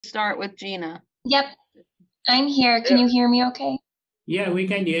Start with Gina. Yep, I'm here. Can you hear me okay? Yeah, we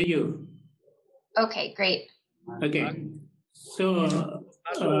can hear you. Okay, great. Okay, so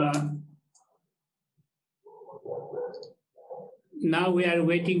now we are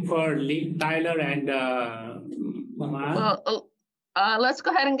waiting for Tyler and Mark. Well, let's go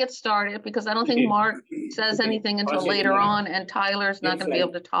ahead and get started because I don't think Mark says anything until later on, and Tyler's not going to be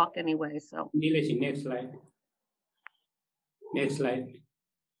able to talk anyway. So, next slide. Next slide.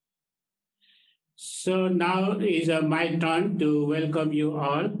 So now is my turn to welcome you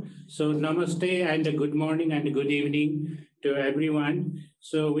all. So namaste and good morning and good evening to everyone.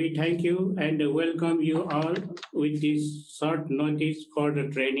 So we thank you and welcome you all with this short notice for the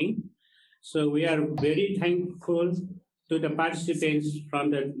training. So we are very thankful to the participants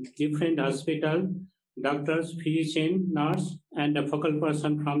from the different hospital, doctors, physician, nurse, and the focal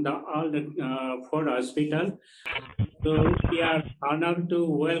person from all the 4 hospital. So we are honored to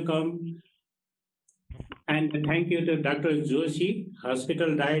welcome and thank you to Dr. Joshi,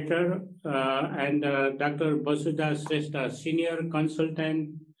 Hospital Director, and Dr. Basudha Shrestha, Senior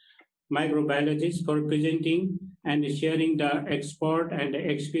Consultant Microbiologist, for presenting and sharing the expert and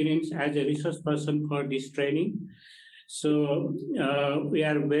experience as a resource person for this training. So we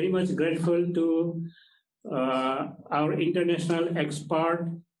are very much grateful to our international expert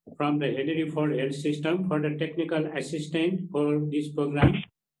from the Henry Ford Health System for the technical assistant for this program.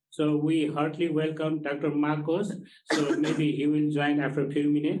 So we heartily welcome Dr. Marcos. So maybe he will join after a few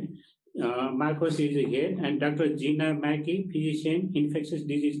minutes. Marcos is here, and Dr. Gina Mackey, physician, infectious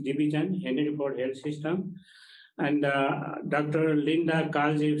disease division, Henry Ford Health System, and Dr. Linda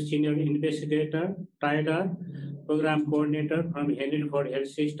Kaljev, senior investigator, TIDA, program coordinator from Henry Ford Health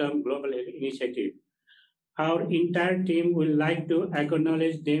System Global Health Initiative. Our entire team would like to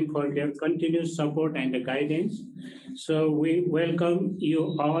acknowledge them for their continuous support and guidance. So we welcome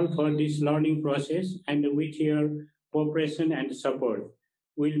you all for this learning process, and with your cooperation and support,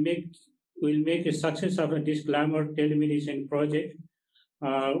 we'll make a success of this glamour telemedicine project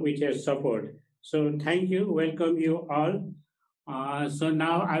with your support. So thank you, welcome you all. So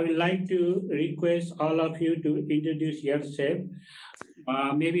now I would like to request all of you to introduce yourself.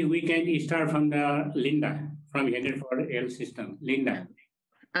 Maybe we can start from the Linda from Henry Ford Health System. Linda.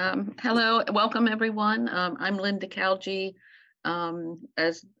 Hello, welcome everyone. I'm Linda Kalji,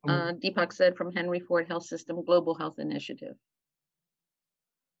 as Deepak said, from Henry Ford Health System Global Health Initiative.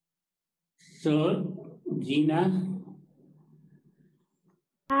 So, Gina.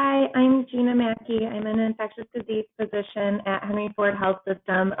 Hi, I'm Gina Mackey. I'm an infectious disease physician at Henry Ford Health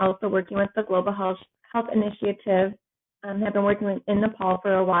System, also working with the Global Health Initiative. Have been working in Nepal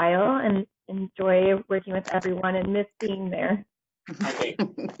for a while and enjoy working with everyone and miss being there. Okay.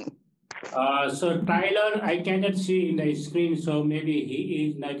 So Tyler, I cannot see in the screen, so maybe he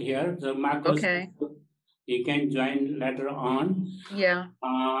is not here. So Marcus, okay, he can join later on. Yeah.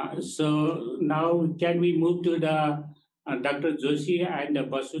 So now can we move to the Dr. Joshi and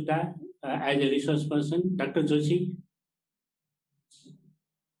Basudha as a resource person? Dr. Joshi.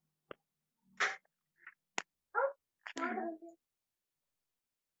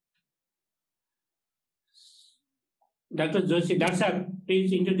 Dr. Joshi,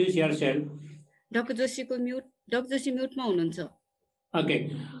 please introduce yourself. Dr. Joshi को mute. Dr. Joshi mute मा हुनुहुन्छ. Okay.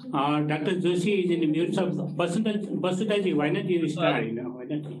 Dr. Joshi is in the mute. So Basudha, why not you start? Why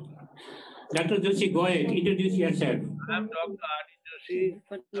not you? Dr. Joshi, go ahead. Introduce yourself. I'm Dr. Adi Joshi,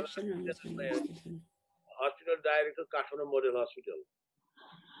 Hospital Director, Kathmandu Model Hospital.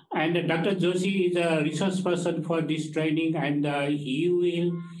 And Dr. Joshi is a resource person for this training, and he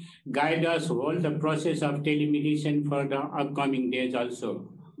will guide us all the process of telemedicine for the upcoming days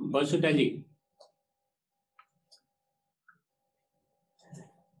also. Basudha.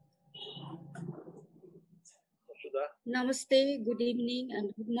 Namaste, good evening,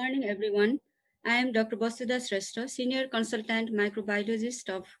 and good morning, everyone. I am Dr. Basudha Shrestha, Senior Consultant Microbiologist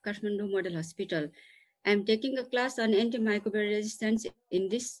of Kathmandu Model Hospital. I am taking a class on antimicrobial resistance in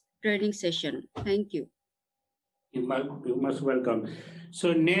this training session. Thank you. You must welcome.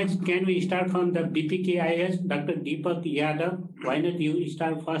 So next, can we start from the BPKIS, Dr. Deepak Yadav? Why not you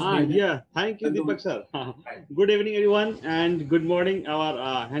start first? Yeah, thank you, Deepak sir. Good evening, everyone, and good morning,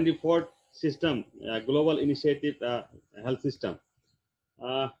 our Henry Ford System, Global Initiative Health System.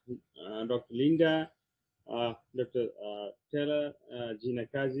 Dr. Linda, Dr. Taylor, Gina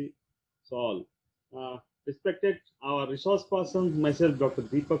Kaji, so all. Respected our resource persons, myself, Dr.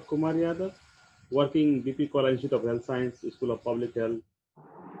 Deepak Kumar Yadav, working BP Kola Institute of Health Science, School of Public Health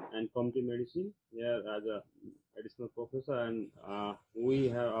and Community Medicine here as a additional professor, and we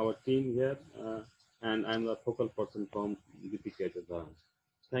have our team here, and I'm the focal person from BP KHS.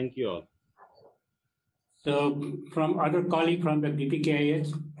 Thank you all. So from other colleague from the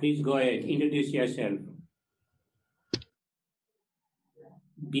BPKIS, please go ahead, introduce yourself.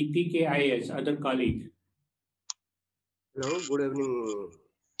 BPKIS, other colleague. Hello, good evening,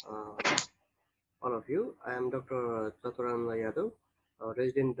 all of you. I am Dr. Chaturan Yadav,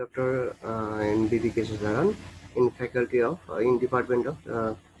 resident doctor in BPKS Dharan, in faculty of in Department of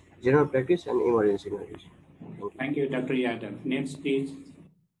General Practice and Emergency Medicine. Thank you, Dr. Yadav. Next, please.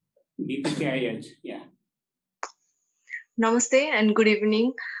 BPKIS, yeah. Namaste and good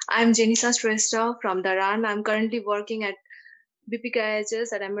evening. I'm Jenisa Shrestha from Dharan. I'm currently working at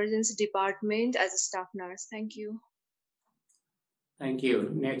BPKIHS at Emergency Department as a staff nurse. Thank you. Thank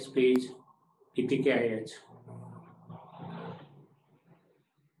you. Next, please. BPKIH.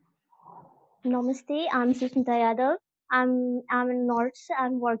 Namaste, I'm Susmita Yadav. I'm a nurse.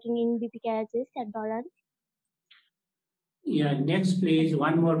 I'm working in BPKIHS at Dharan. Yeah, next, please.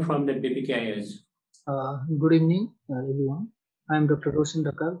 One more from the BPKIS. Good evening, everyone. I am Dr. Roshan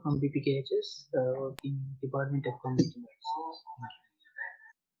Dakal from BPKHS, working Department of Community Medicine.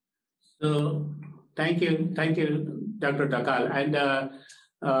 So, thank you, Dr. Dakal. And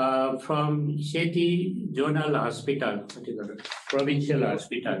from Shetty Zonal Hospital, Provincial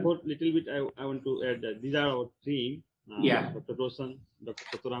Hospital. Little bit, I want to add that these are our team. Yeah. Dr. Roshan, Dr.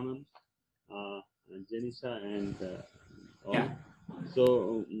 Saturaman, Jenisa, and all. Yeah.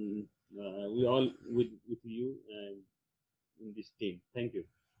 So we all with you in this team. Thank you.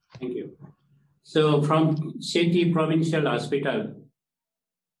 Thank you. So from Shetty Provincial Hospital.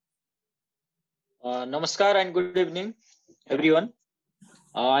 Namaskar and good evening, everyone.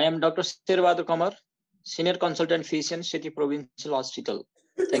 I am Dr. Sirvadar Kamar, Senior Consultant Physician, Shetty Provincial Hospital.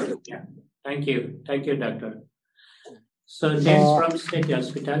 Thank you. Yeah. Thank you, Doctor. So next from Shetty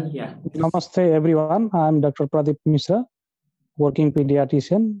Hospital, yeah. Namaste, everyone. I am Dr. Pradeep Misra, working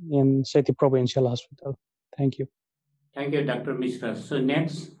pediatrician in Shetty Provincial Hospital. Thank you. Thank you, Dr. Misra. So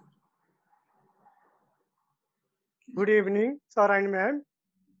next. Good evening, sir and ma'am,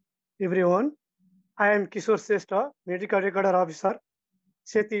 everyone. I am Kishore Srestha, Medical Recorder Officer,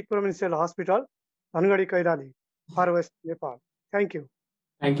 Shetty Provincial Hospital, Angadi Kairali, Far West, Nepal. Thank you.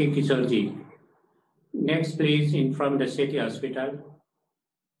 Thank you, Kishore. Next, please, in from the Shetty Hospital.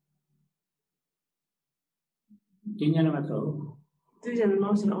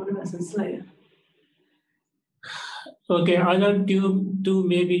 Okay, other two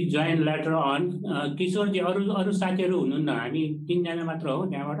maybe join later on. Kishore ji, अरू साथीहरु हुनुहुन्न, हामी तीनजना मात्र हो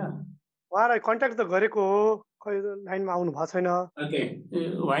त्यहाँबाट. उहाँलाई contact त गरेको हो, खै लाइनमा आउनु भएको छैन. Okay,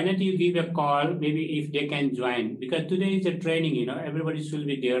 why not you give a call, maybe if they can join, because today is a training, everybody should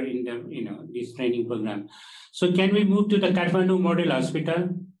be there in the, this training program. So can we move to the Kathmandu Model Hospital?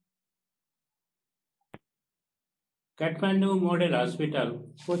 Kathmandu Model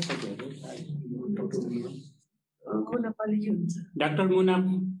Hospital. What's Dr.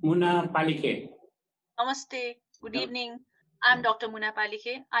 Muna Palike. Namaste. Good evening. I'm Dr. Muna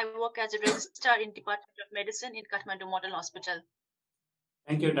Palike. I work as a registrar in Department of Medicine in Kathmandu Model Hospital.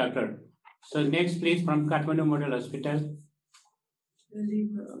 Thank you, doctor. So next, please, from Kathmandu Model Hospital.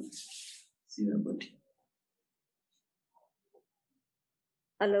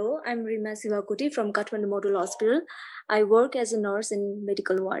 Hello, I'm Rima Sivakuti from Kathmandu Model Hospital. I work as a nurse in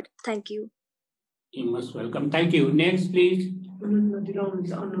medical ward. Thank you. You're most welcome. Thank you. Next, please.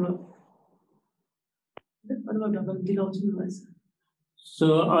 So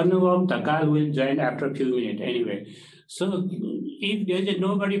Anubhav Dakal will join after a few minutes anyway. So if there is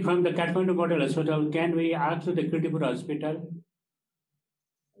nobody from the Kathmandu Model Hospital, can we ask to the Kirtipur Hospital?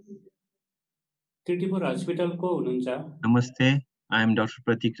 Kirtipur Hospital ko hununcha? Namaste. I am Dr.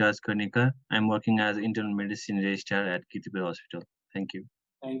 Pratik Raj Karnikar. I am working as internal medicine registrar at Kirtipur Hospital. Thank you.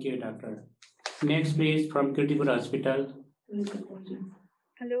 Thank you, doctor. Next, please, from Kirtipur Hospital.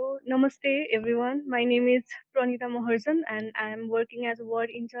 Hello, namaste everyone. My name is Pranita Maharjan and I am working as a ward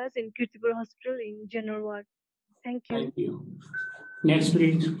in charge in Kirtipur Hospital in General Ward. Thank you. Thank you. Next,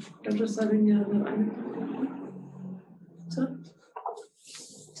 please. Dr. Saranya.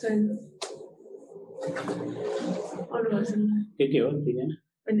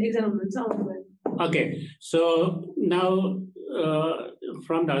 Okay, so now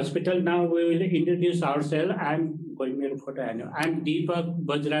from the hospital, now we will introduce ourselves. I'm Deepak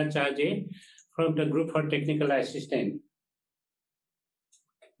Bajracharya from the Group for Technical Assistant.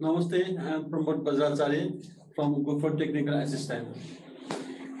 Namaste, I am Pramod Bajracharya from Group for Technical Assistant.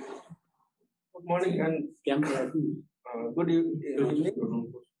 Good morning and good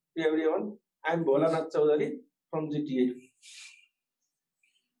evening to everyone. I am Bholanath Chaudhary from GTA.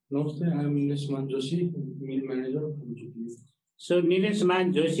 Namaste, I am Nishman Joshi, Meal Manager from GTA. So Nilesh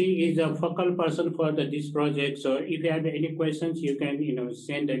Man Joshi is a focal person for this project. So if you have any questions, you can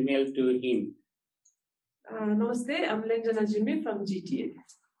send a mail to him. Namaste, I'm Lenjana Jimmy from GTA.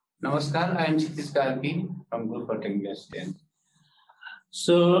 Namaskar, I am Kshitish Karki from Group for Technical Assistance.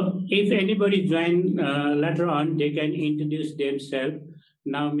 So if anybody join later on, they can introduce themselves.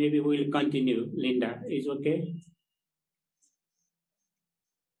 Now maybe we'll continue. Linda, is okay?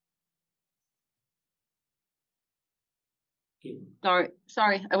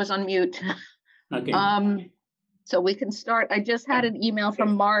 Sorry, I was on mute. Okay. So we can start. I just had an email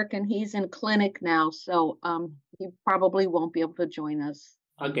from Mark, and he's in clinic now, so he probably won't be able to join us.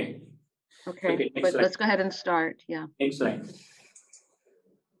 Okay. Okay, but let's go ahead and start. Yeah. Next slide.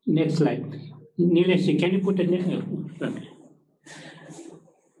 Next slide. Nilesh, can you put a okay.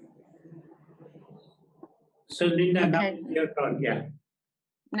 So Linda, now it's your turn. Yeah.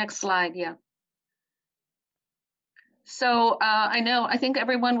 Next slide. Yeah. So I think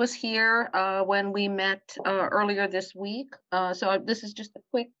everyone was here when we met earlier this week. So this is just a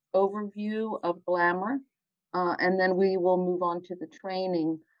quick overview of Glamour, and then we will move on to the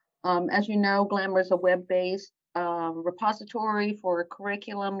training. As you know, Glamour is a web-based repository for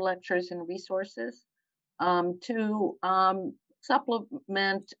curriculum, lectures, and resources to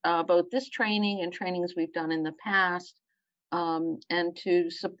supplement both this training and trainings we've done in the past, and to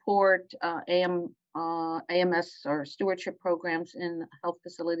support AMS or stewardship programs in health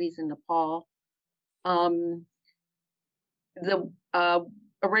facilities in Nepal. The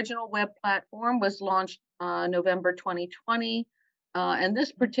original web platform was launched November 2020, and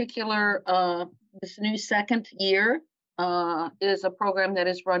this particular, this new second year is a program that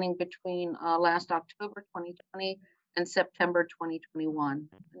is running between last October 2020 and September 2021.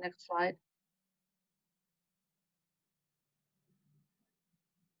 Next slide.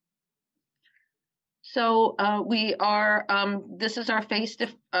 So we are, this is our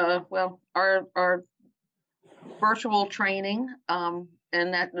our virtual training, and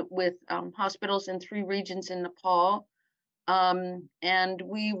that with hospitals in 3 regions in Nepal. And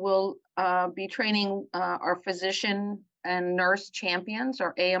we will be training our physician and nurse champions,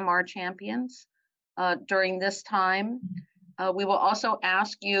 or AMR champions, during this time. We will also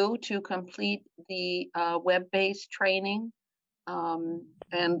ask you to complete the web-based training.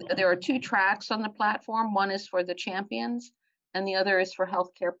 And there are 2 tracks on the platform. One is for the champions, and the other is for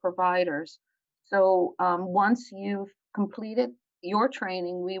healthcare providers. So once you've completed your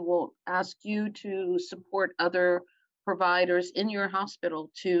training, we will ask you to support other providers in your hospital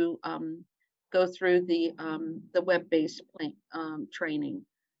to go through the web-based training.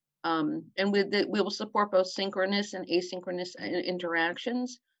 And we will support both synchronous and asynchronous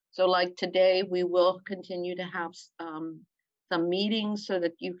interactions. So like today, we will continue to have some meetings so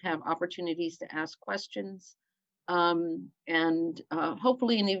that you have opportunities to ask questions. And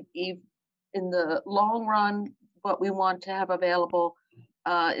hopefully in the long run, what we want to have available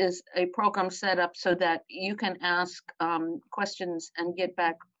is a program set up so that you can ask questions and get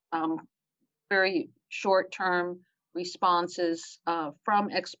back very short-term responses from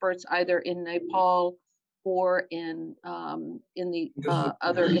experts either in Nepal or in the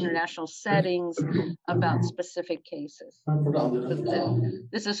other international settings about specific cases. So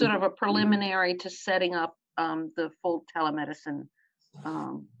this is sort of a preliminary to setting up the full telemedicine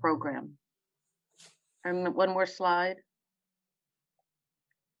program. And one more slide.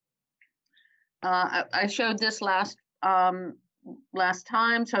 I showed this last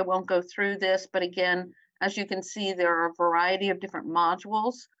time, so I won't go through this, but again, as you can see, there are a variety of different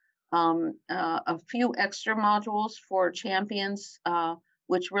modules, a few extra modules for champions,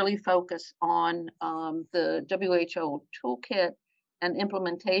 which really focus on the WHO toolkit and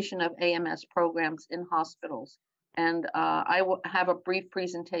implementation of AMS programs in hospitals. And I will have a brief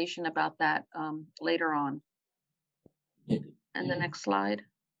presentation about that later on. And the next slide.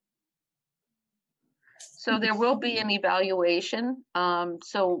 So there will be an evaluation.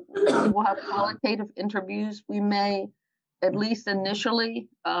 So we'll have qualitative interviews. We may, at least initially,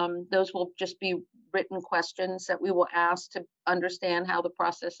 those will just be written questions that we will ask to understand how the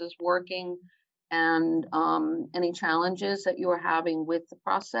process is working and any challenges that you are having with the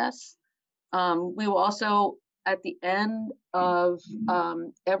process. We will also, at the end of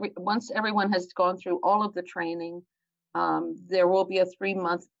once everyone has gone through all of the training, there will be a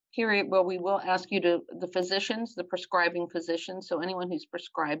 3-month period where we will ask you the physicians, the prescribing physicians, so anyone who's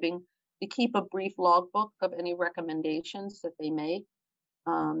prescribing, to keep a brief logbook of any recommendations that they make.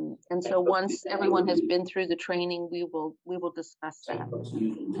 And so once everyone has been through the training, we will discuss that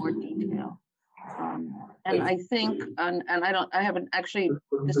in more detail. And I think, and I haven't actually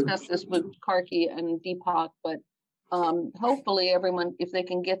discussed this with Karki and Deepak, but hopefully everyone, if they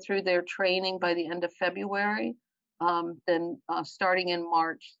can get through their training by the end of February, then starting in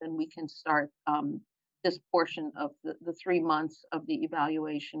March, then we can start this portion of the 3 months of the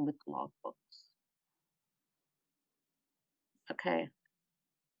evaluation with logbooks. Okay.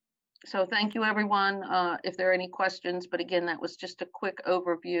 So thank you, everyone. If there are any questions, but again, that was just a quick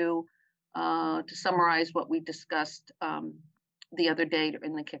overview to summarize what we discussed the other day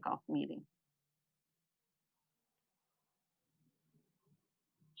in the kickoff meeting.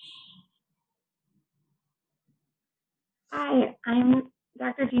 Hi, I'm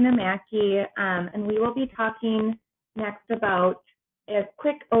Dr. Gina Mackey, and we will be talking next about a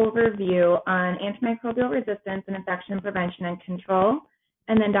quick overview on antimicrobial resistance and infection prevention and control.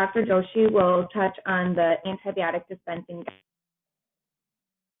 And then Dr. Joshi will touch on the antibiotic dispensing.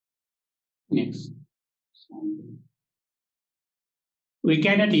 Next. We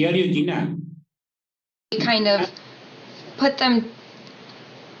cannot hear you, Gina. We kind of put them.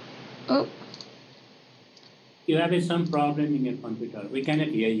 Oh. You have some problem in your computer. We cannot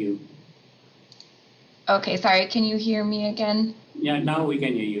hear you. Okay, sorry. Can you hear me again? Yeah, now we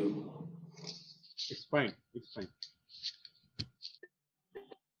can hear you. It's fine. It's fine.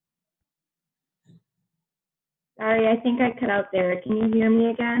 Sorry, I think I cut out there. Can you hear me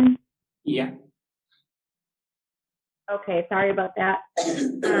again? Yeah. Okay, sorry about that.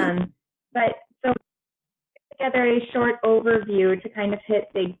 But so together a short overview to kind of hit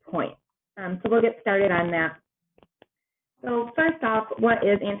big points. So we'll get started on that. So first off, what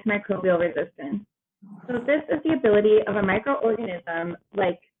is antimicrobial resistance? So this is the ability of a microorganism,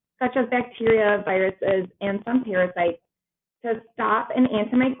 such as bacteria, viruses, and some parasites, to stop an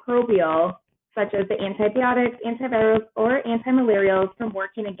antimicrobial, such as the antibiotics, antivirals, or antimalarials from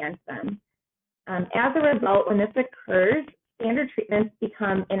working against them. As a result, when this occurs, standard treatments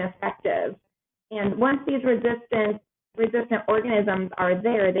become ineffective. And once these resistant organisms are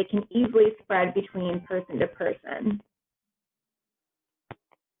there, they can easily spread between person to person.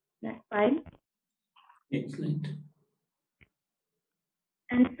 Next slide. Excellent.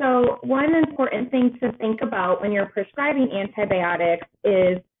 And so one important thing to think about when you're prescribing antibiotics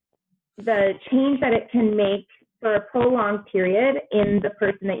is the change that it can make for a prolonged period in the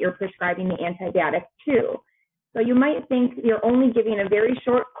person that you're prescribing the antibiotic to. So you might think you're only giving a very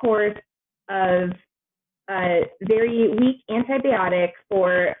short course of a very weak antibiotic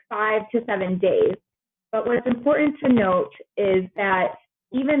for 5 to 7 days. But what's important to note is that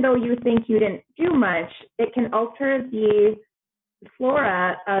even though you think you didn't do much, it can alter the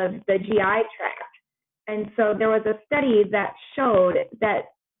flora of the GI tract. And so there was a study that showed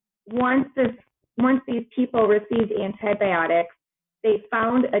that once these people received antibiotics, they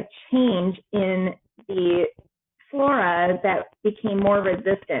found a change in the flora that became more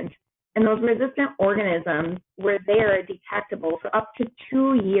resistant. And those resistant organisms were there detectable for up to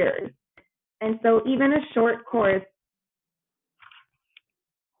 2 years. And so even a short course,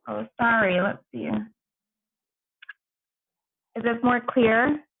 oh, sorry, let's see. Is this more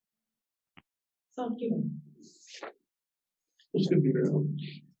clear? Thank you.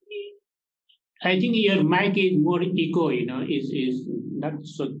 I think your mic is more echo, is not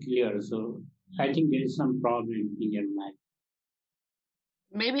so clear. So I think there is some problem in your mic.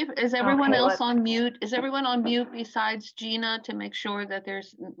 Maybe is everyone else on mute? Is everyone on mute besides Gina to make sure that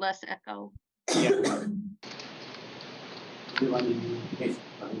there's less echo? Yeah.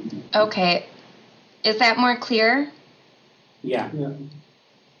 Okay. Is that more clear? Yeah.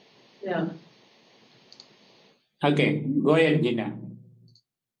 Yeah. Okay, go ahead, Gina.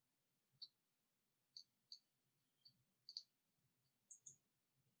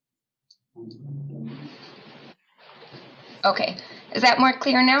 Okay. Is that more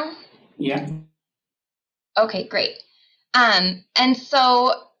clear now? Yeah. Okay, great. And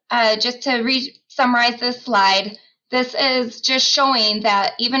so just to summarize this slide, this is just showing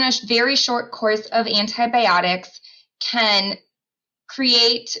that even a very short course of antibiotics can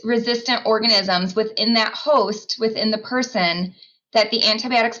create resistant organisms within that host, within the person that the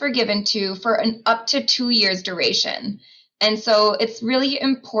antibiotics were given to for an up to 2 years duration. And so it's really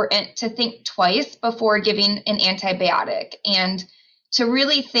important to think twice before giving an antibiotic and to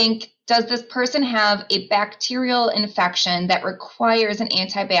really think, does this person have a bacterial infection that requires an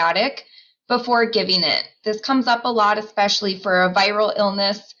antibiotic before giving it? This comes up a lot, especially for a viral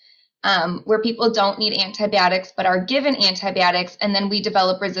illness where people don't need antibiotics but are given antibiotics, and then we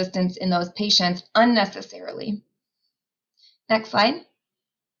develop resistance in those patients unnecessarily. Next slide.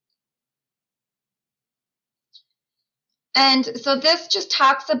 And so this just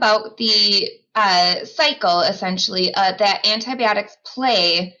talks about the cycle, essentially, that antibiotics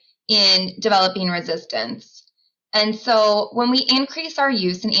play in developing resistance. And so when we increase our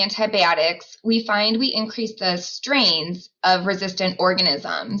use in antibiotics, we find we increase the strains of resistant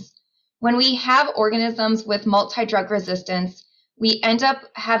organisms. When we have organisms with multi-drug resistance, we end up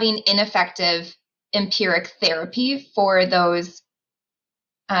having ineffective empiric therapy for those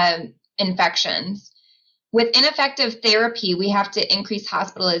infections. With ineffective therapy, we have to increase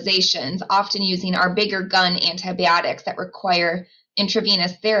hospitalizations, often using our bigger gun antibiotics that require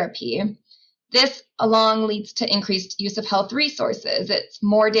intravenous therapy. This along leads to increased use of health resources. It's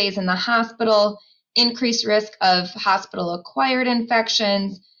more days in the hospital, increased risk of hospital-acquired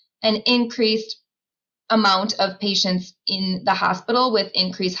infections, and increased amount of patients in the hospital with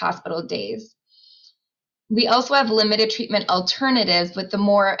increased hospital days. We also have limited treatment alternatives with the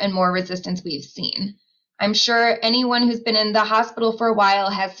more and more resistance we've seen. I'm sure anyone who's been in the hospital for a while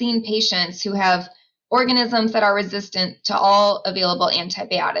has seen patients who have organisms that are resistant to all available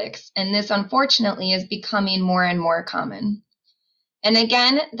antibiotics, and this unfortunately is becoming more and more common. And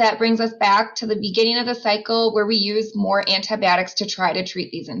again, that brings us back to the beginning of the cycle where we use more antibiotics to try to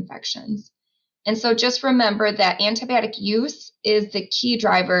treat these infections. And so just remember that antibiotic use is the key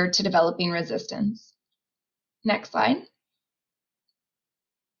driver to developing resistance. Next slide.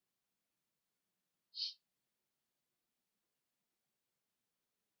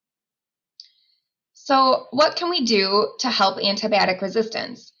 So what can we do to help antibiotic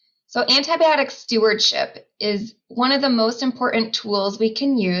resistance? So antibiotic stewardship is one of the most important tools we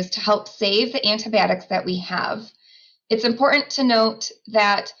can use to help save the antibiotics that we have. It's important to note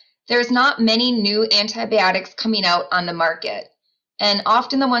that there's not many new antibiotics coming out on the market. And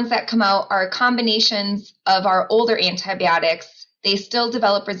often the ones that come out are combinations of our older antibiotics. They still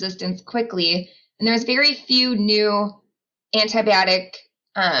develop resistance quickly, and there's very few new antibiotic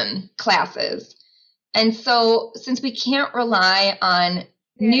classes. And so since we can't rely on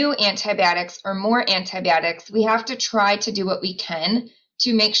new antibiotics or more antibiotics, we have to try to do what we can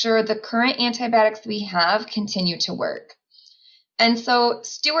to make sure the current antibiotics we have continue to work. And so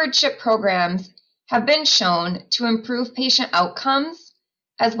stewardship programs have been shown to improve patient outcomes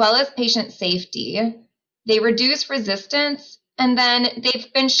as well as patient safety. They reduce resistance, and then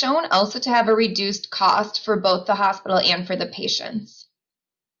they've been shown also to have a reduced cost for both the hospital and for the patients.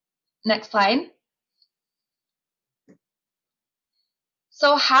 Next slide.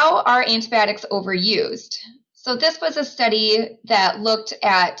 So how are antibiotics overused? So this was a study that looked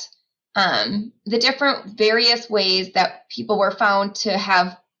at the different various ways that people were found to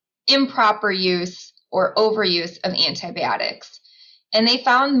have improper use or overuse of antibiotics. And they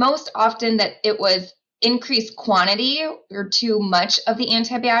found most often that it was increased quantity or too much of the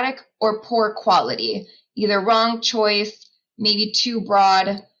antibiotic or poor quality, either wrong choice, maybe too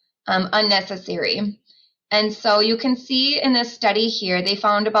broad, unnecessary. And so you can see in this study here, they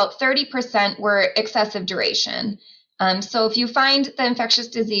found about 30% were excessive duration. So if you find the infectious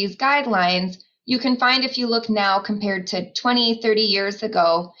disease guidelines, you can find if you look now compared to 20, 30 years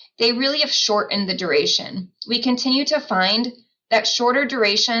ago, they really have shortened the duration. We continue to find that shorter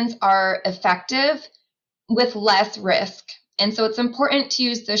durations are effective with less risk. And so it's important to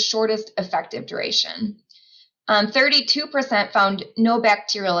use the shortest effective duration. 32% found no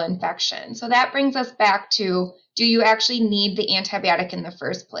bacterial infection. So that brings us back to, do you actually need the antibiotic in the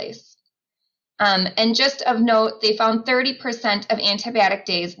first place? And just of note, they found 30% of antibiotic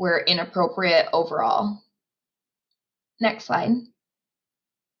days were inappropriate overall. Next slide.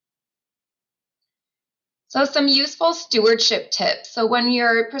 So some useful stewardship tips. So when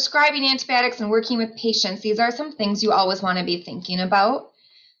you're prescribing antibiotics and working with patients, these are some things you always want to be thinking about.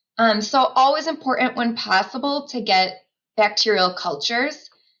 So always important when possible to get bacterial cultures,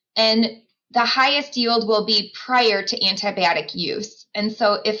 and the highest yield will be prior to antibiotic use. And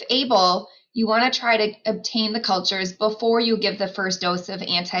so if able, you want to try to obtain the cultures before you give the first dose of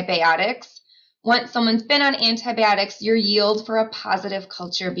antibiotics. Once someone's been on antibiotics, your yield for a positive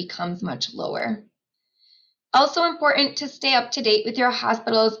culture becomes much lower. Also important to stay up to date with your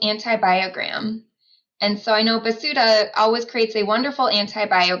hospital's antibiogram. And so I know Basuda always creates a wonderful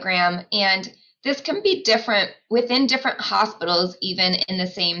antibiogram, and this can be different within different hospitals, even in the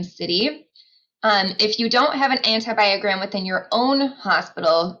same city. If you don't have an antibiogram within your own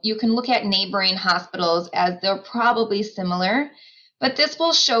hospital, you can look at neighboring hospitals as they're probably similar, but this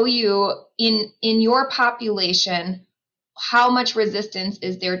will show you in your population how much resistance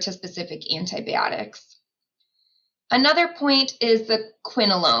is there to specific antibiotics. Another point is the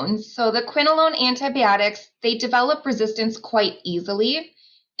quinolones. So the quinolone antibiotics, they develop resistance quite easily,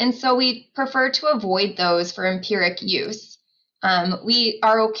 and so we prefer to avoid those for empiric use. We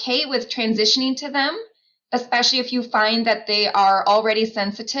are okay with transitioning to them, especially if you find that they are already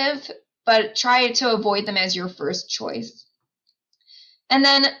sensitive, but try to avoid them as your first choice. And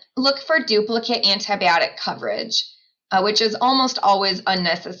then look for duplicate antibiotic coverage, which is almost always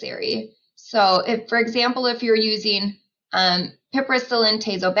unnecessary. So if, for example, if you're using piperacillin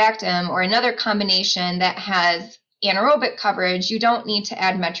tazobactam or another combination that has anaerobic coverage, you don't need to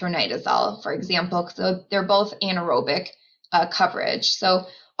add metronidazole, for example, because they're both anaerobic coverage. So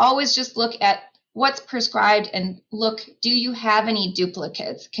always just look at what's prescribed and look, do you have any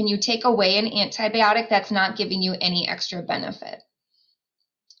duplicates? Can you take away an antibiotic that's not giving you any extra benefit?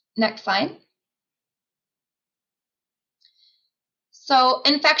 Next slide. So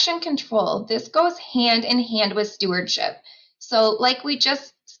infection control, this goes hand in hand with stewardship. So like we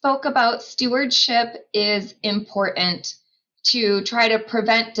just spoke about, stewardship is important to try to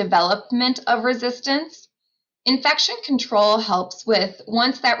prevent development of resistance. Infection control helps with,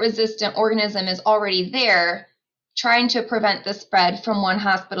 once that resistant organism is already there, trying to prevent the spread from one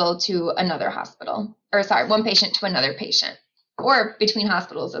hospital to another hospital, or sorry, one patient to another patient, or between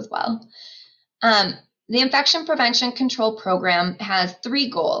hospitals as well. The Infection Prevention Control Program has 3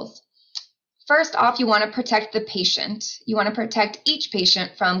 goals. First off, you want to protect the patient. You want to protect each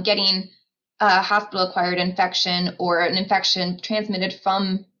patient from getting a hospital-acquired infection or an infection transmitted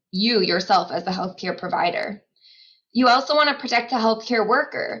from you yourself as the healthcare provider. You also want to protect the healthcare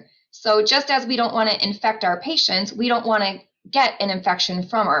worker. So just as we don't want to infect our patients, we don't want to get an infection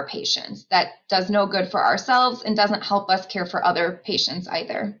from our patients. That does no good for ourselves and doesn't help us care for other patients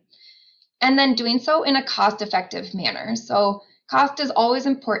either. And then doing so in a cost-effective manner. So cost is always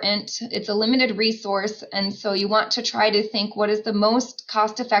important. It's a limited resource, and so you want to try to think, what is the most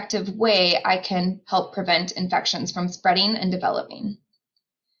cost-effective way I can help prevent infections from spreading and developing?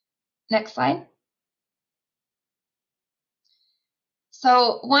 Next slide.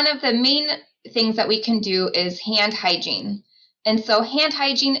 So one of the main things that we can do is hand hygiene. And so hand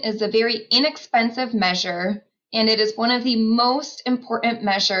hygiene is a very inexpensive measure, and it is one of the most important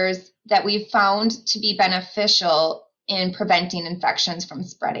measures that we've found to be beneficial in preventing infections from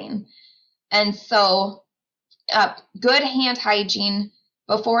spreading. And so good hand hygiene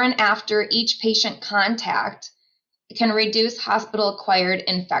before and after each patient contact can reduce hospital-acquired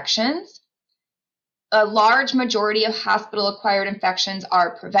infections. A large majority of hospital-acquired infections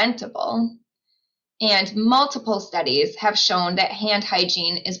are preventable. And multiple studies have shown that hand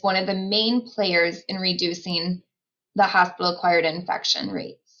hygiene is one of the main players in reducing the hospital-acquired infection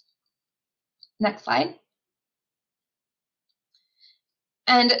rates. Next slide.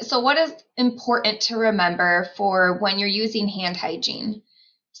 And so what is important to remember for when you're using hand hygiene?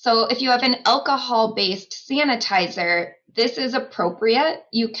 So if you have an alcohol-based sanitizer, this is appropriate.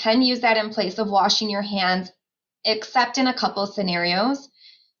 You can use that in place of washing your hands, except in a couple scenarios.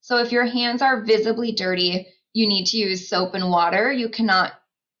 So if your hands are visibly dirty, you need to use soap and water. You cannot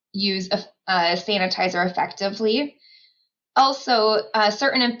use a sanitizer effectively. Also,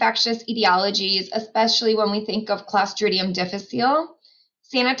 certain infectious etiologies, especially when we think of Clostridium difficile,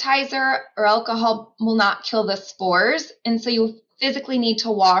 sanitizer or alcohol will not kill the spores, and so you physically need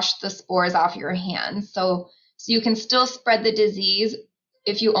to wash the spores off your hands. So you can still spread the disease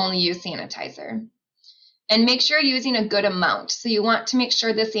if you only use sanitizer. And make sure you're using a good amount. So you want to make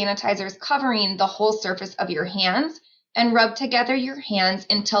sure the sanitizer is covering the whole surface of your hands, and rub together your hands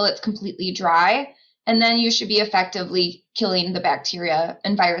until it's completely dry, and then you should be effectively killing the bacteria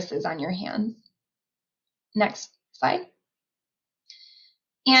and viruses on your hands. Next slide.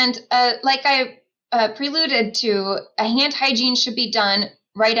 And like I preluded to, a hand hygiene should be done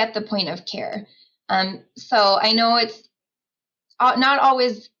right at the point of care. So I know it's not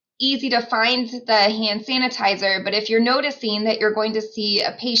always easy to find the hand sanitizer, but if you're noticing that you're going to see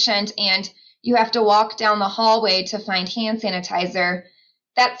a patient and you have to walk down the hallway to find hand sanitizer,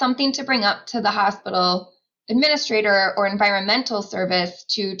 that's something to bring up to the hospital administrator or environmental service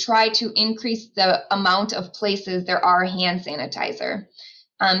to try to increase the amount of places there are hand sanitizer.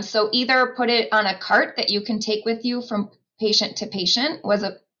 So either put it on a cart that you can take with you from patient to patient,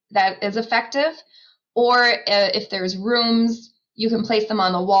 that is effective, or if there's rooms, you can place them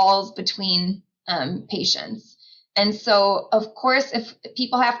on the walls between patients. And so, of course, if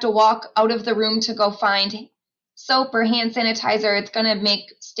people have to walk out of the room to go find soap or hand sanitizer, it's going to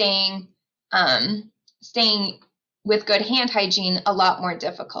make staying with good hand hygiene a lot more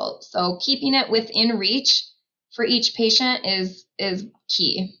difficult. So keeping it within reach for each patient is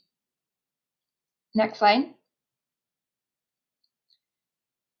key. Next slide.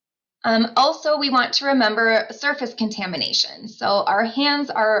 Also, we want to remember surface contamination. So our hands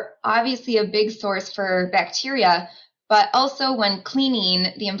are obviously a big source for bacteria, but also when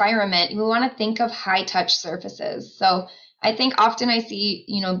cleaning the environment, we want to think of high touch surfaces. So I think often I see,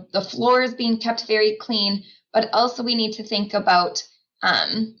 the floors being kept very clean, but also we need to think about,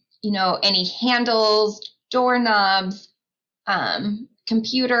 any handles, doorknobs,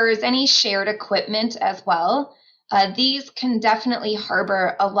 computers, any shared equipment as well. These can definitely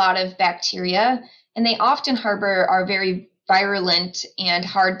harbor a lot of bacteria, and they often harbor our very virulent and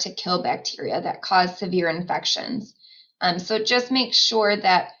hard to kill bacteria that cause severe infections. So just make sure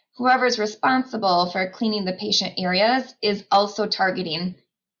that whoever's responsible for cleaning the patient areas is also targeting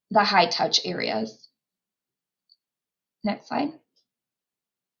the high touch areas. Next slide.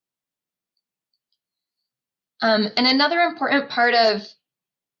 And another important part of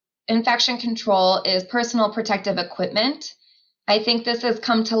infection control is personal protective equipment. I think this has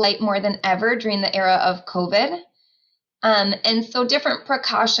come to light more than ever during the era of COVID. And so different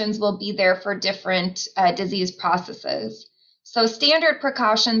precautions will be there for different disease processes. So standard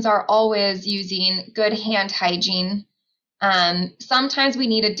precautions are always using good hand hygiene. Sometimes we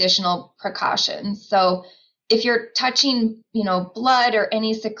need additional precautions. So if you're touching, blood or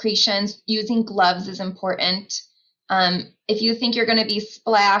any secretions, using gloves is important. If you think you're going to be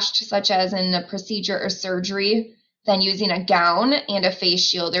splashed, such as in a procedure or surgery, then using a gown and a face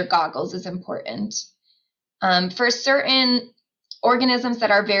shield or goggles is important. For certain organisms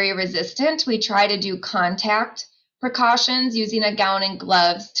that are very resistant, we try to do contact precautions using a gown and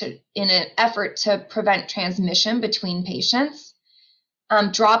gloves in an effort to prevent transmission between patients.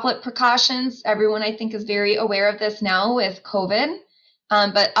 Droplet precautions, everyone I think is very aware of this now with COVID,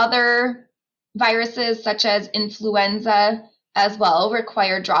 but other viruses such as influenza as well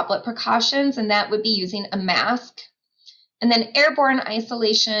require droplet precautions, and that would be using a mask. And then airborne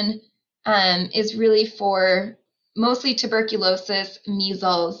isolation is really for mostly tuberculosis,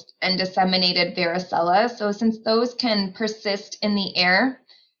 measles, and disseminated varicella. So since those can persist in the air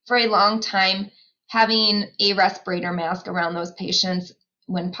for a long time, having a respirator mask around those patients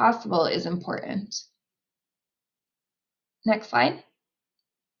when possible is important. Next slide.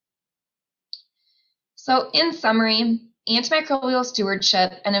 So in summary, antimicrobial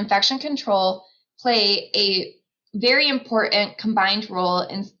stewardship and infection control play a very important combined role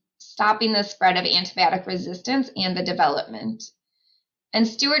in stopping the spread of antibiotic resistance and the development. And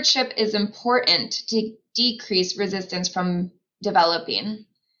stewardship is important to decrease resistance from developing,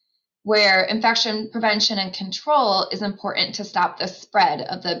 where infection prevention and control is important to stop the spread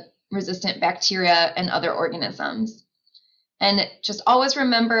of the resistant bacteria and other organisms. And just always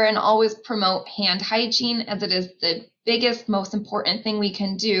remember and always promote hand hygiene, as it is the biggest, most important thing we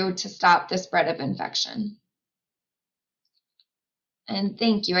can do to stop the spread of infection. And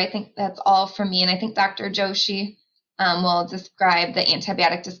thank you. I think that's all from me. And I think Dr. Joshi will describe the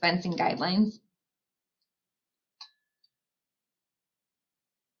antibiotic dispensing guidelines.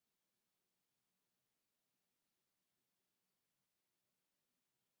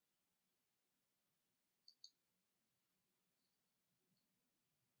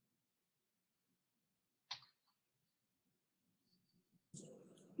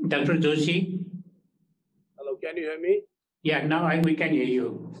 Dr. Joshi? Hello, can you hear me? Yeah, now we can hear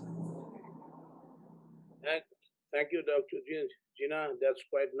you. Thank you, Dr. Gina. That's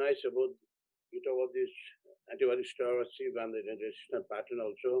quite nice about you talk about this antibiotic stewardship and the generational pattern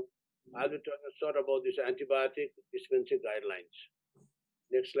also. I'll be talking sort about this antibiotic dispensing guidelines.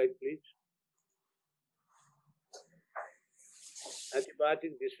 Next slide, please.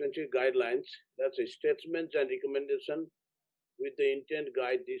 Antibiotic dispensing guidelines, that's a statement and recommendation with the intent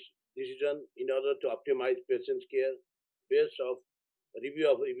guide this decision in order to optimize patient's care based off review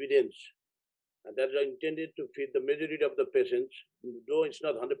of evidence. And that is intended to fit the majority of the patients, though it's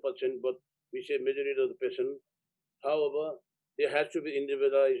not 100%, but we say majority of the patient. However, there has to be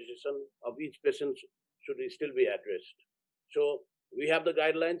individualization of each patient should still be addressed. So we have the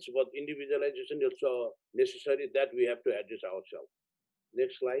guidelines, but individualization is also necessary that we have to address ourselves.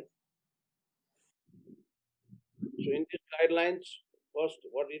 Next slide. So in these guidelines, first,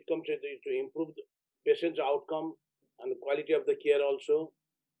 what it comes to is to improve the patient's outcome and the quality of the care also.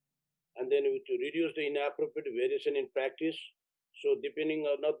 And then to reduce the inappropriate variation in practice. So depending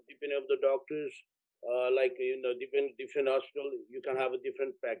on not depending on the doctors, different hospital, you can have a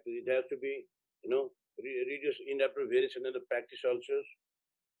different practice. It has to be, reduce inappropriate variation in the practice also.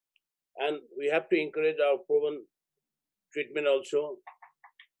 And we have to encourage our proven treatment also.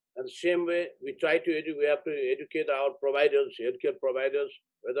 And the same way, we have to educate our providers, healthcare providers,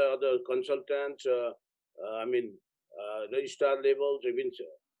 whether other consultants, registrar levels, even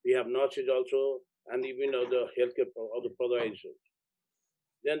we have nurses also, and even other healthcare other providers.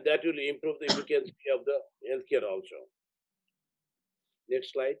 Then that will improve the efficacy of the healthcare also.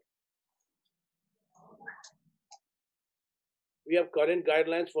 Next slide. We have current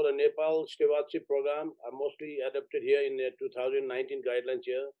guidelines for the Nepal Stewardship program are mostly adopted here in the 2019 guidelines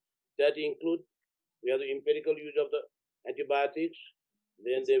here. That include, we have the empirical use of the antibiotics,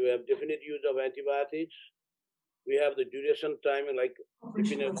 then they have definite use of antibiotics. We have the duration time, like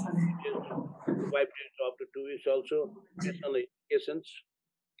between 5 days up to 2 weeks also, based on the indications.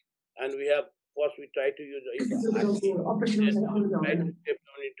 And we have, first we try to use, if try to step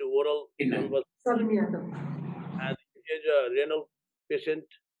down into oral, and if there's a renal patient,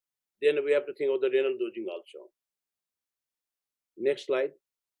 then we have to think of the renal dosing also. Next slide.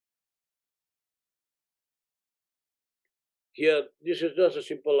 Here, this is just a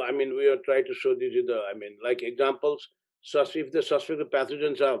simple, we are trying to show this is the, like examples. So if the suspected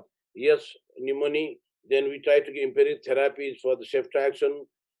pathogens are, yes, pneumonia, then we try to give empiric therapies for the ceftriaxone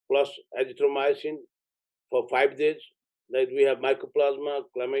plus azithromycin for 5 days. Like we have mycoplasma,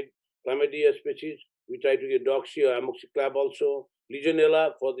 chlamydia species. We try to give doxy or amoxiclav also.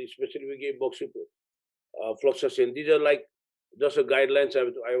 Legionella for the specific we give fluoxetine. These are like just a guidelines I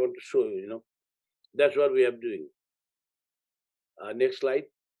want to show you, That's what we are doing. Next slide.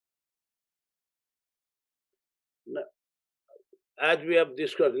 Now, as we have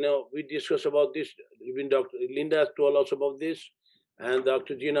discussed, we discussed about this. Even Dr. Linda has told us about this, and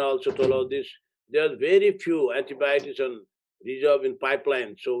Dr. Gina also told us this. There are very few antibiotics on reserve in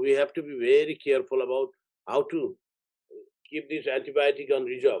pipeline, so we have to be very careful about how to keep this antibiotic on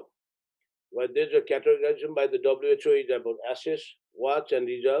reserve. Well, there's a categorization by the WHO is about assess, watch, and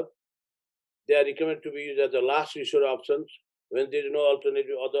reserve. They are recommended to be used as the last resort options when there is no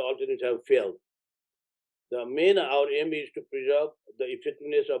alternative, other alternatives have failed. Our aim is to preserve the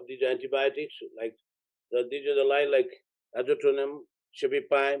effectiveness of these antibiotics, like these are the line like azotenum,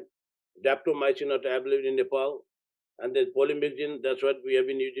 cefepime, daptomycin not available in Nepal, and then polymyxin, that's what we have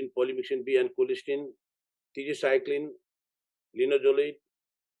been using, polymyxin B and colistin, tigecycline, linezolid,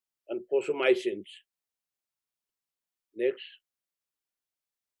 and fosomycins. Next.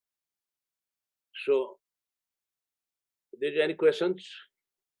 So, is there any questions?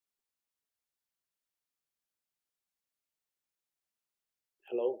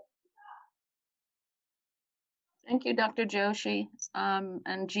 Hello. Thank you, Dr. Joshi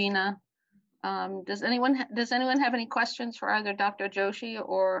and Gina. Does anyone have any questions for either Dr. Joshi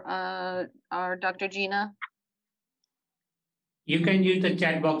or Dr. Gina? You can use the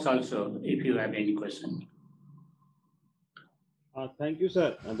chat box also if you have any question. Thank you,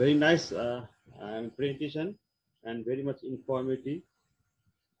 sir. A very nice presentation and very much informative.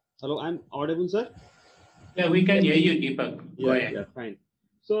 Hello, I'm audible, sir? Yeah, we can hear you, Deepak. Go ahead. Yeah, fine.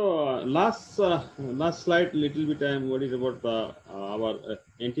 So last slide, little bit I'm worried about our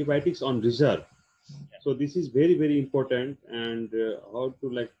antibiotics on reserve. So this is very, very important, and how to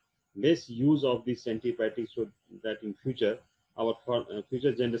like less use of these antibiotics so that in future our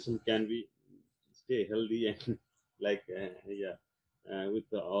future generation can be stay healthy and like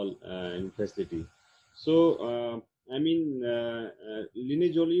with all facility. So linezolid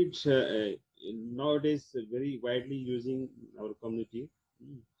nowadays very widely using our community,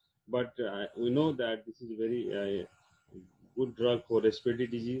 but we know that this is a very good drug for respiratory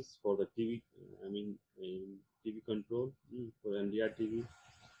disease, for the TB, TB control, for NDR TB.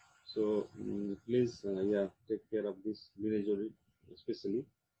 So please, take care of this linezolid especially,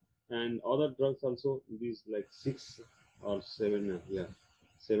 and other drugs also. These like 6 or 7,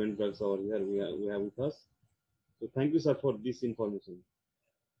 7 drugs over here we have with us. So thank you, sir, for this information.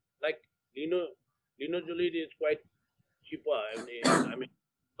 Like linezolid is quite cheaper,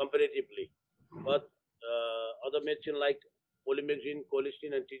 comparatively, but other medicine like polymyxin,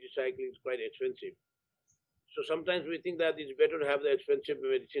 colistin, and tigecycline is quite expensive. So sometimes we think that it's better to have the expensive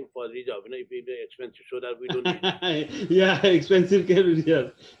medicine for reserve, if it's expensive, so that we don't need Yeah, expensive care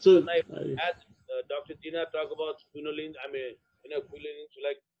reserve. So as Dr. Gina talk about quinolines, quinolines,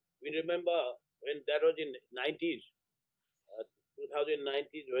 like we remember when that was in 90s,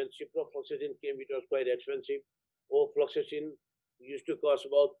 2090s, when ciprofloxacin came, it was quite expensive. Fluoxetine used to cost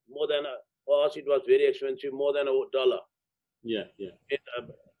about more than, for us it was very expensive, more than $1. Yeah.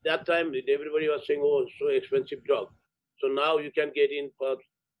 That time everybody was saying, oh, so expensive drug. So now you can get in for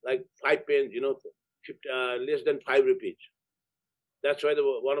like 5 pence, less than 5 rupees. That's why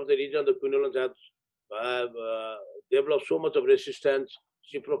one of the reasons the quinolines have developed so much of resistance.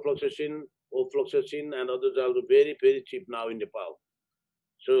 Ciprofloxacin, ofloxacin, and others are very, very cheap now in Nepal.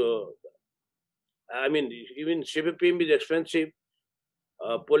 So, even cefepime is expensive.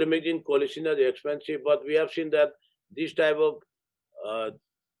 Polymyxin, colistin is expensive, but we have seen that this type of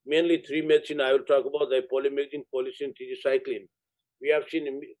mainly 3 medicine I will talk about, the polymyxin, colistin, tigecycline. We have seen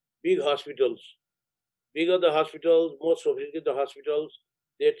in big hospitals, bigger the hospitals, more sophisticated hospitals,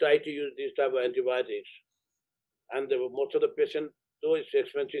 they try to use this type of antibiotics. And most of the patients, though it's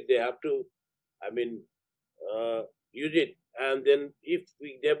expensive, they have to, use it. And then if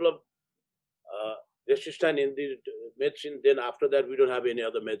we develop resistance in this medicine, then after that we don't have any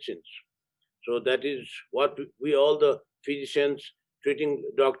other medicines. So that is what we all the physicians, treating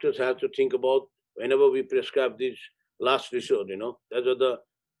doctors have to think about whenever we prescribe this last resort. Those are the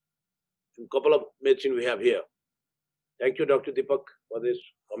couple of medicine we have here. Thank you, Dr. Deepak, for this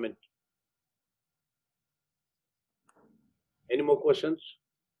comment. Any more questions?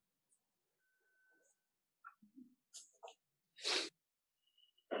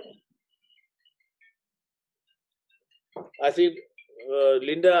 I think,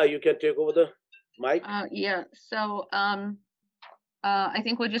 Linda, you can take over the mic. Yeah, so I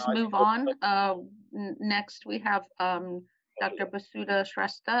think we'll just move on. Next, we have Dr. Basudha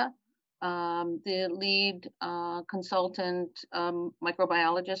Shrestha, the lead consultant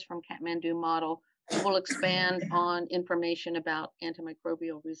microbiologist from Kathmandu model, who will expand on information about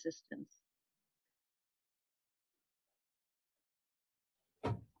antimicrobial resistance.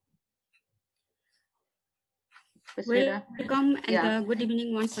 Basudha? Welcome and good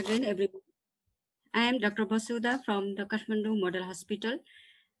evening once again, everyone. I am Dr. Basudha from the Kathmandu Model Hospital.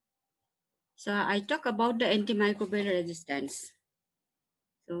 So I talk about the antimicrobial resistance.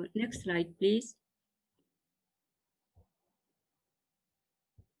 So next slide, please.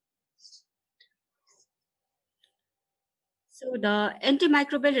 So the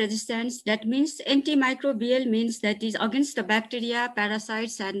antimicrobial resistance, that means antimicrobial means that is against the bacteria,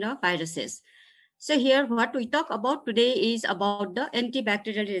 parasites, and the viruses. So here what we talk about today is about the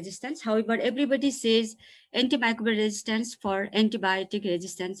antibacterial resistance. However, everybody says antimicrobial resistance for antibiotic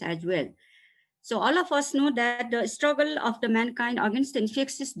resistance as well. So all of us know that the struggle of the mankind against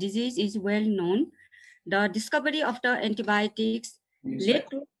infectious disease is well known. The discovery of the antibiotics led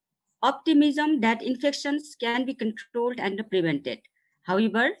to optimism that infections can be controlled and prevented.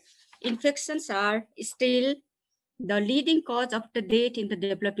 However, infections are still the leading cause of the death in the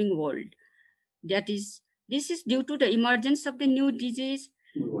developing world. This is due to the emergence of the new disease,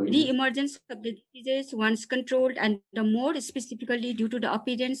 re-emergence of the disease once controlled, and the more specifically due to the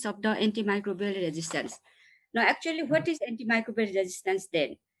appearance of the antimicrobial resistance. Now, actually, what is antimicrobial resistance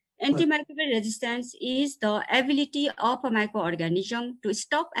then? Antimicrobial resistance is the ability of a microorganism to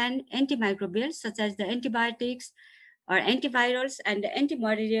stop an antimicrobial, such as the antibiotics or antivirals and the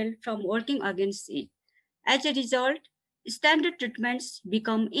antimalarial, from working against it. As a result, standard treatments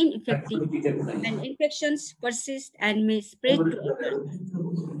become ineffective and infections persist and may spread to others.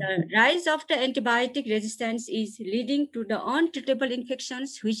 The rise of the antibiotic resistance is leading to the untreatable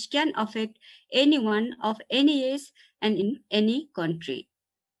infections which can affect anyone of any age and in any country.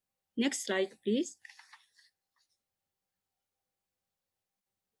 Next slide, please.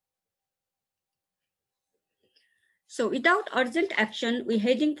 So without urgent action, we're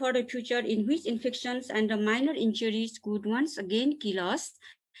heading for a future in which infections and the minor injuries could once again kill us.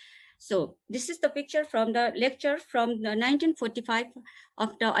 So this is the picture from the lecture from the 1945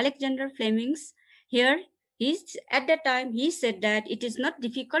 of the Alexander Fleming's. Here, at that time, he said that it is not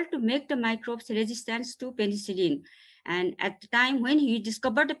difficult to make the microbes resistant to penicillin. And at the time when he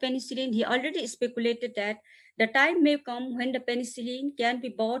discovered the penicillin, he already speculated that the time may come when the penicillin can be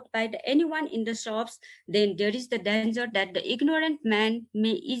bought by anyone in the shops. Then there is the danger that the ignorant man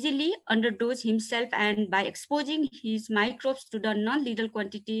may easily underdose himself, and by exposing his microbes to the non-lethal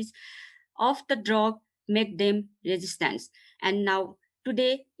quantities of the drug, make them resistant. And now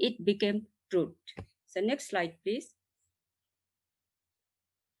today it became truth. So next slide, please.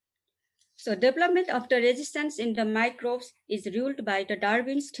 So development of the resistance in the microbes is ruled by the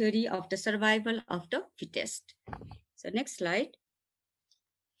Darwin's theory of the survival of the fittest. So next slide.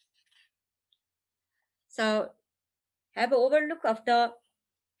 So have an overlook of the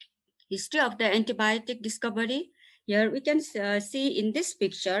history of the antibiotic discovery. Here we can see in this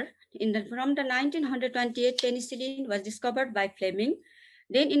picture, from the 1928, penicillin was discovered by Fleming.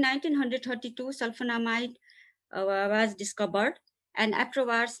 Then in 1932, sulfonamide was discovered. And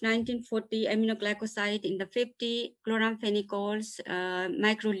afterwards, 1940, aminoglycoside in the 50, chloramphenicol,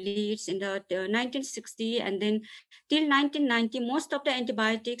 microleads in the 1960, and then till 1990, most of the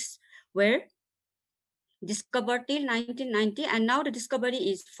antibiotics were discovered till 1990, and now the discovery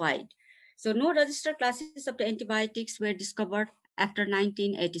is 5. So no registered classes of the antibiotics were discovered after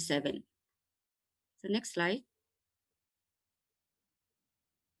 1987. So next slide.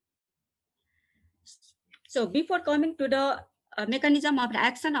 So before coming to the mechanism of the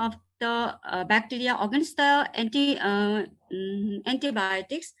action of the bacteria against the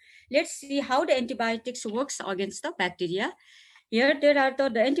antibiotics. Let's see how the antibiotics works against the bacteria. Here, there are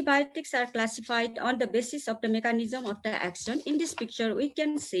the antibiotics are classified on the basis of the mechanism of the action. In this picture, we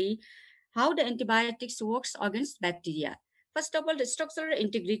can see how the antibiotics works against bacteria. First of all, the structural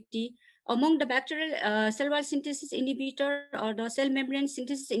integrity. Among the bacterial cell wall synthesis inhibitor or the cell membrane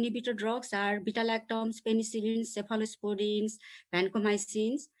synthesis inhibitor drugs are beta-lactams, penicillins, cephalosporins,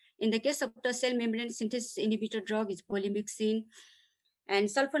 vancomycins. In the case of the cell membrane synthesis inhibitor drug is polymyxin. And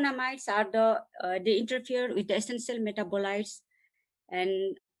sulfonamides are they interfere with the essential metabolites.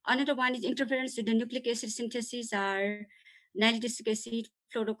 And another one is interference with the nucleic acid synthesis are nalidic acid,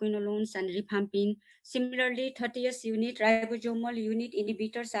 fluoroquinolones, and rifampin. Similarly, 30S unit ribosomal unit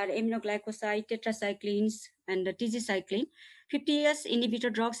inhibitors are aminoglycoside, tetracyclines, and the tigecycline. 50S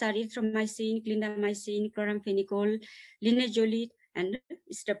inhibitor drugs are erythromycin, clindamycin, chloramphenicol, linezolid, and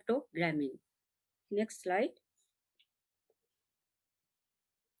streptogramine. Next slide.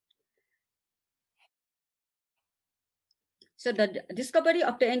 So the discovery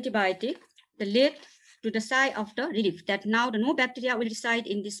of the antibiotic led to the sigh of the relief that now no bacteria will reside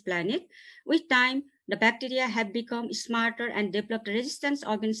in this planet. With time, the bacteria have become smarter and developed resistance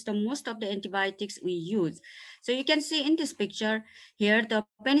against the most of the antibiotics we use. So you can see in this picture here, the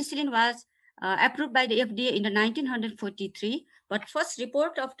penicillin was approved by the FDA in the 1943, but first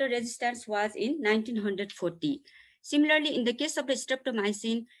report of the resistance was in 1940. Similarly, in the case of the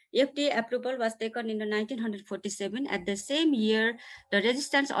streptomycin, FDA approval was taken in the 1947. At the same year, the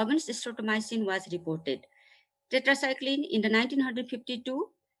resistance against streptomycin was reported. Tetracycline in the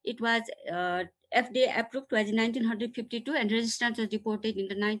 1952, it was FDA approved was in 1952 and resistance was reported in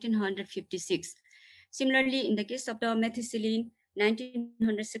the 1956. Similarly, in the case of the methicillin,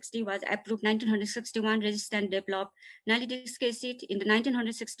 1960 was approved, 1961 resistance developed. Nalidic acid in the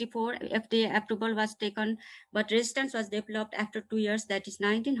 1964 FDA approval was taken, but resistance was developed after 2 years, that is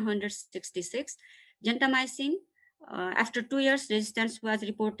 1966. Gentamicin, after 2 years, resistance was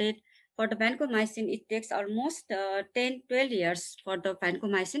reported. For the vancomycin, it takes almost 10-12 years for the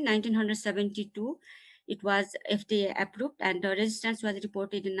vancomycin. 1972, it was FDA approved and the resistance was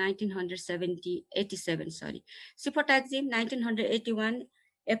reported in 1987. Cefotaxime, 1981,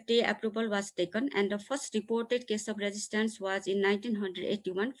 FDA approval was taken and the first reported case of resistance was in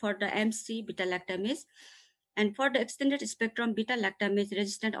 1981 for the MC beta-lactamase. And for the extended spectrum beta-lactamase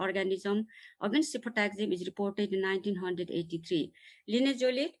resistant organism against cefotaxime is reported in 1983.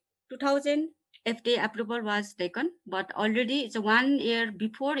 Linezolid, 2000 FDA approval was taken, but already it's 1 year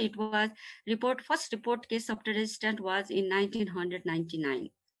before it was first report case of the resistant was in 1999.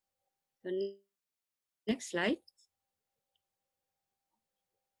 So next slide.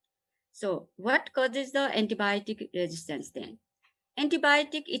 So what causes the antibiotic resistance then?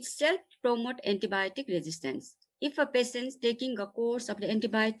 Antibiotic itself promote antibiotic resistance. If a patient taking a course of the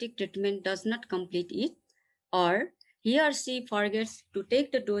antibiotic treatment does not complete it, or he or she forgets to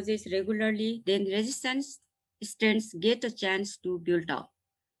take the doses regularly, then resistance strains get a chance to build up.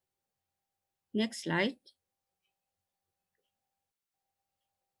 Next slide.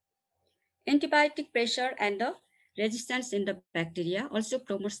 Antibiotic pressure and the resistance in the bacteria also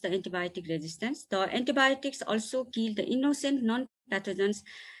promotes the antibiotic resistance. The antibiotics also kill the innocent non-pathogens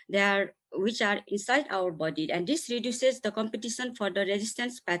which are inside our body, and this reduces the competition for the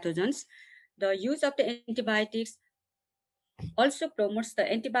resistant pathogens. The use of the antibiotics also promotes the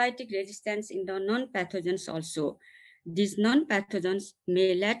antibiotic resistance in the non-pathogens also. These non-pathogens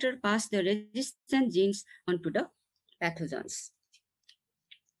may later pass the resistant genes onto the pathogens.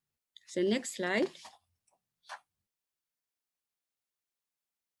 So next slide.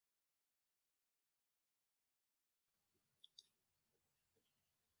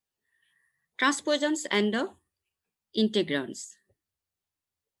 Transposons and the integrons.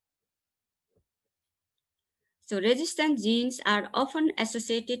 So resistant genes are often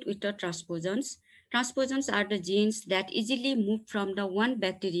associated with the transposons. Transposons are the genes that easily move from the one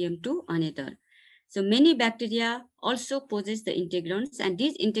bacterium to another. So many bacteria also possess the integrons, and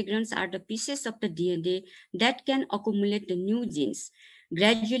these integrons are the pieces of the DNA that can accumulate the new genes.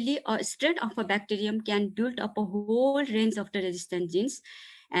 Gradually, a strain of a bacterium can build up a whole range of the resistant genes,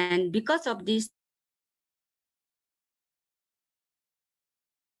 and because of this,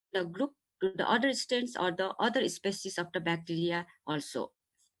 the group to the other strains or the other species of the bacteria also.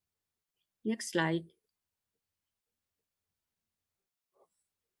 Next slide.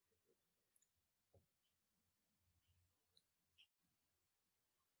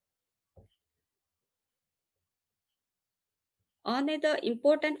 Another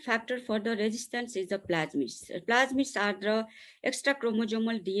important factor for the resistance is the plasmids. Plasmids are the extra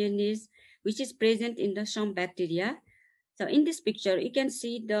chromosomal DNAs which is present in some bacteria. So in this picture, you can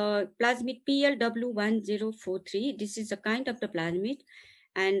see the plasmid PLW1043. This is a kind of the plasmid,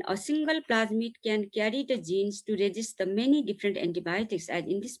 and a single plasmid can carry the genes to resist the many different antibiotics. And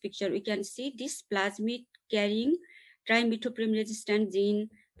in this picture, we can see this plasmid carrying trimethoprim resistant gene,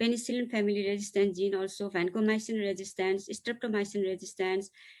 penicillin family resistant gene, also vancomycin resistance, streptomycin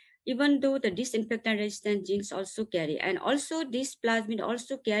resistance, even though the disinfectant resistant genes also carry. And also this plasmid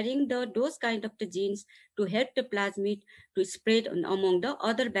also carrying those kind of the genes to help the plasmid to spread among the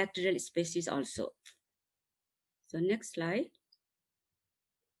other bacterial species also. So next slide.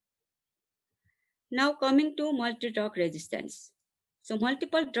 Now coming to multi-drug resistance. So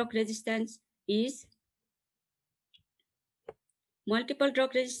multiple drug resistance means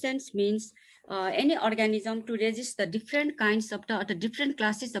any organism to resist the different kinds of the different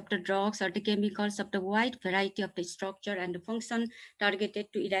classes of the drugs or the chemicals of the wide variety of the structure and the function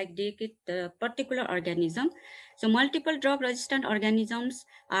targeted to eradicate the particular organism. So multiple drug resistant organisms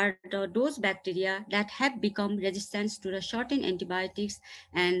are those bacteria that have become resistant to the certain antibiotics,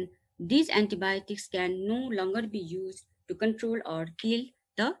 and these antibiotics can no longer be used to control or kill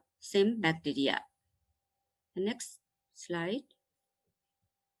the same bacteria. The next slide.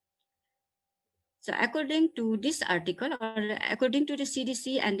 So according to this article, or according to the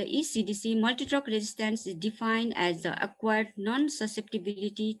CDC and the ECDC, multi-drug resistance is defined as the acquired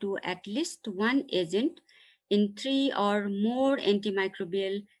non-susceptibility to at least one agent in 3 or more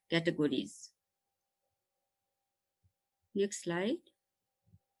antimicrobial categories. Next slide.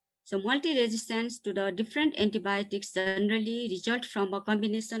 So multi-resistance to the different antibiotics generally result from a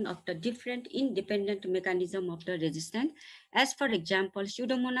combination of the different independent mechanism of the resistance. As for example,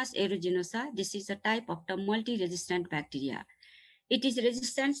 Pseudomonas aeruginosa, this is a type of the multi-resistant bacteria. It is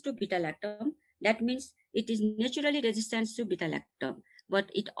resistant to beta-lactam. That means it is naturally resistant to beta-lactam, but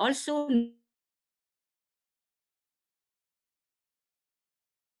it also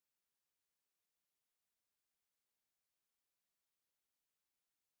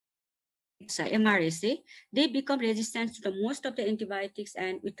MRSA, they become resistant to the most of the antibiotics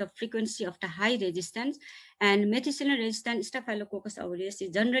and with the frequency of the high resistance. And methicillin-resistant Staphylococcus aureus is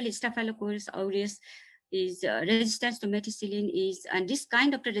generally Staphylococcus aureus is resistance to methicillin is, and this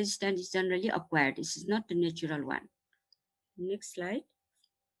kind of the resistance is generally acquired. This is not the natural one. Next slide.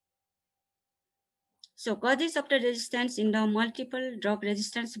 So causes of the resistance in the multiple drug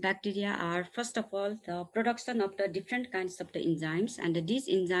resistance bacteria are, first of all, the production of the different kinds of the enzymes, and these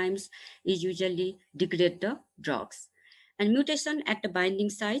enzymes is usually degrade the drugs. And mutation at the binding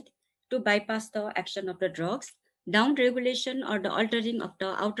site to bypass the action of the drugs, down regulation or the altering of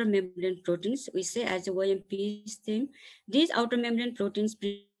the outer membrane proteins, we say as a YMP theme. These outer membrane proteins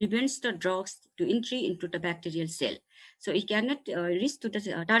prevents the drugs to entry into the bacterial cell. So it cannot reach to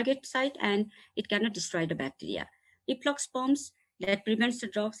the target site and it cannot destroy the bacteria. Efflux pumps that prevents the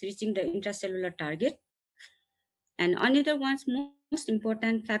drugs reaching the intracellular target. And another one's most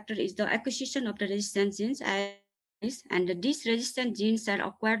important factor is the acquisition of the resistant genes, and these resistant genes are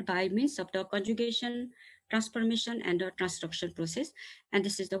acquired by means of the conjugation, transformation, and the transduction process. And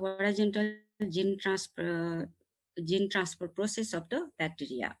this is the horizontal gene transfer process of the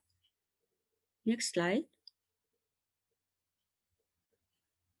bacteria. Next slide.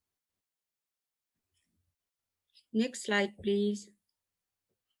 Next slide, please.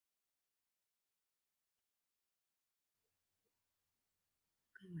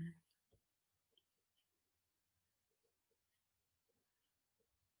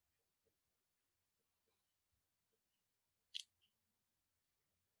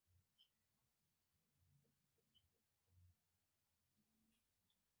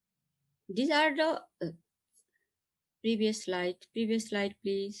 These are the previous slide,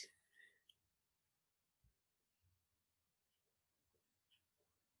 please.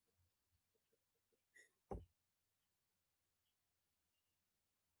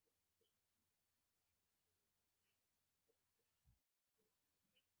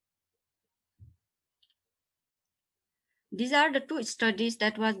 These are the two studies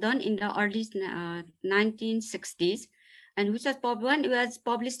that was done in the early 1960s, and which was one was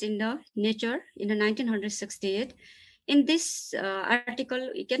published in the Nature in the 1968. In this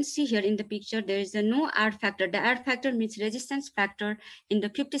article, you can see here in the picture, there is a no R factor. The R factor means resistance factor in the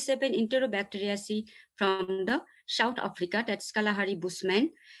 57 Enterobacteriaceae from the South Africa, that's Kalahari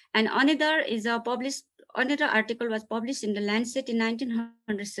Bushman. And another is another article was published in the Lancet in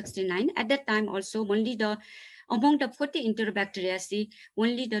 1969. At that time also only the among the 40 Enterobacteriaceae,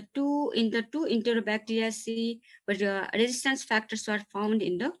 only the two Enterobacteriaceae where resistance factors were found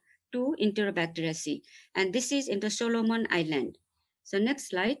in the 2 Enterobacteriaceae, and this is in the Solomon Island. So next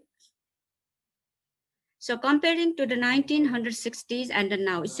slide. So comparing to the 1960s and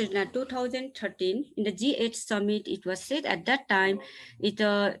now, it's in 2013 in the G8 summit, it was said at that time, in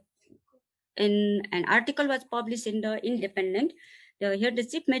an article was published in the Independent. Here the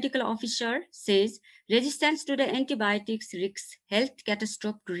chief medical officer says resistance to the antibiotics risks health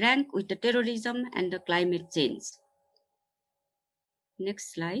catastrophe to rank with the terrorism and the climate change.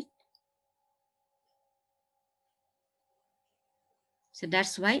 Next slide. So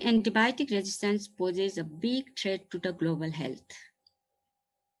that's why antibiotic resistance poses a big threat to the global health.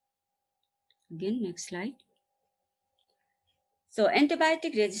 Again, next slide. So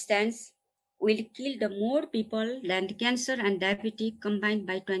antibiotic resistance will kill the more people than cancer and diabetes combined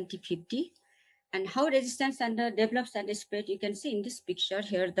by 2050. And how resistance develops and spread, you can see in this picture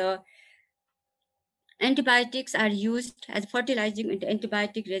here, the antibiotics are used as fertilizing into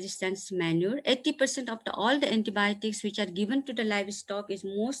antibiotic resistance manure. 80% of all the antibiotics which are given to the livestock is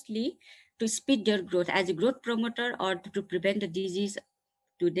mostly to speed their growth as a growth promoter or to prevent the disease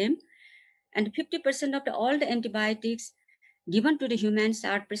to them. And 50% of all the antibiotics given to the humans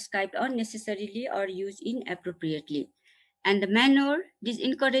are prescribed unnecessarily or used inappropriately. And the manure, this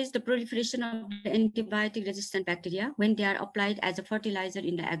encourages the proliferation of the antibiotic resistant bacteria when they are applied as a fertilizer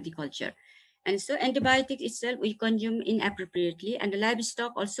in the agriculture. And so antibiotics itself we consume inappropriately, and the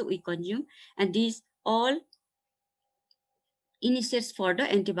livestock also we consume, and these all initiates for the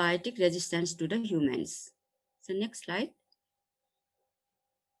antibiotic resistance to the humans. So next slide.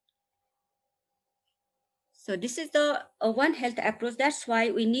 So this is the One Health approach. That's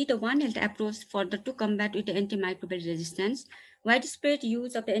why we need a One Health approach to combat with the antimicrobial resistance. Widespread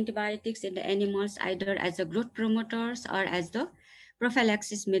use of the antibiotics in the animals, either as a growth promoters or as the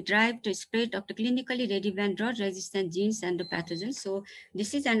prophylaxis, may drive the spread of the clinically relevant drug-resistant genes and the pathogens. So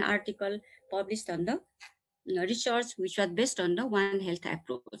this is an article published on the research which was based on the One Health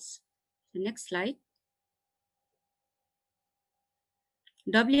approach. The next slide.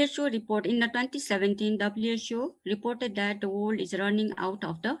 WHO report in the 2017, WHO reported that the world is running out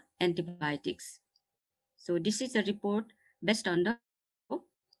of the antibiotics. So this is a report based on the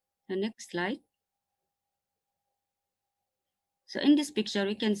next slide. So in this picture,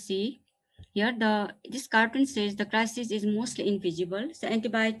 we can see here this cartoon says the crisis is mostly invisible. So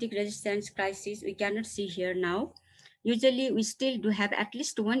antibiotic resistance crisis we cannot see here now. Usually we still do have at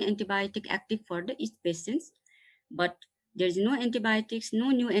least one antibiotic active for each patient, but there is no antibiotics,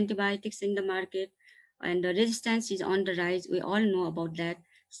 no new antibiotics in the market, and the resistance is on the rise. We all know about that.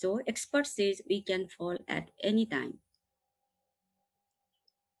 So experts say we can fall at any time.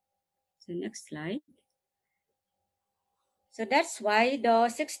 So next slide. So that's why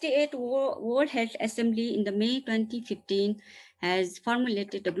the 68th World Health Assembly in the May 2015 has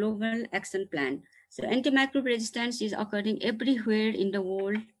formulated a global action plan. So antimicrobial resistance is occurring everywhere in the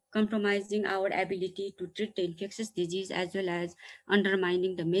world, compromising our ability to treat the infectious disease as well as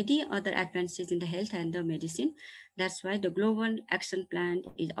undermining the many other advances in the health and the medicine. That's why the global action plan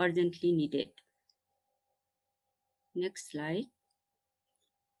is urgently needed. Next slide.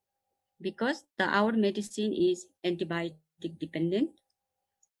 Because our medicine is antibiotic dependent.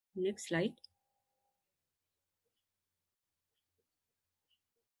 Next slide.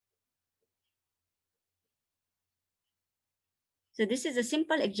 So this is a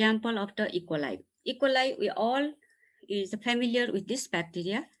simple example of the E. coli. E. coli, we all is familiar with this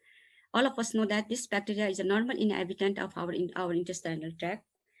bacteria. All of us know that this bacteria is a normal inhabitant of our intestinal tract.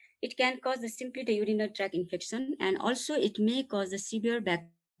 It can cause simply the urinary tract infection, and also it may cause the severe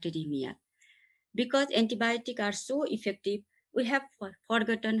bacteremia. Because antibiotics are so effective, we have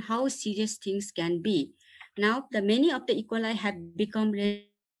forgotten how serious things can be. Now, many of the E. coli have become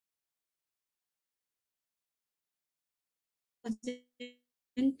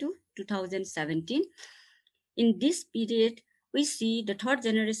to 2017. In this period, we see the third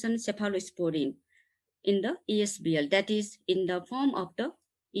generation cephalosporin in the ESBL, that is in the form of the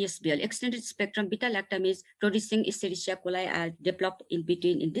ESBL, extended spectrum beta-lactamase producing Escherichia coli are developed in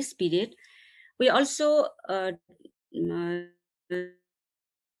between in this period. We also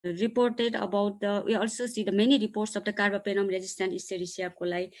reported about we also see the many reports of the carbapenem resistant Escherichia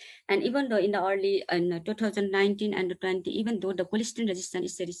coli, and even though in the early 2019 and 20, even though the colistin resistant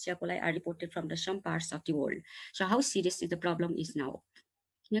Escherichia coli are reported from some parts of the world. So how serious is the problem is now?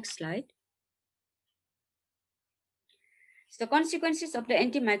 Next slide. So consequences of the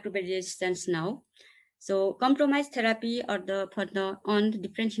antimicrobial resistance now. So compromised therapy on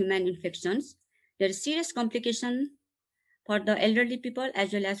different human infections. There is serious complication for the elderly people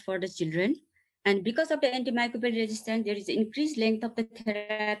as well as for the children. And because of the antimicrobial resistance, there is increased length of the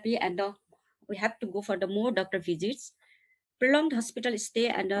therapy, and we have to go for the more doctor visits, prolonged hospital stay,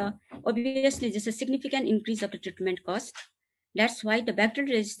 and obviously there's a significant increase of the treatment cost. That's why the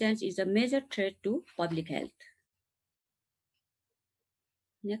bacterial resistance is a major threat to public health.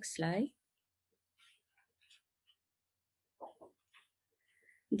 Next slide.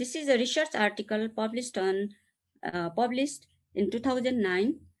 This is a research article published in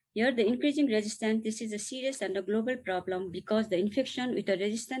 2009. Here, the increasing resistance, this is a serious and a global problem because the infection with a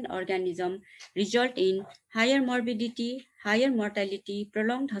resistant organism result in higher morbidity, higher mortality,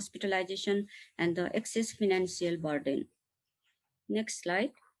 prolonged hospitalization, and the excess financial burden. Next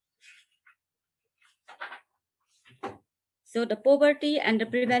slide. So the poverty and the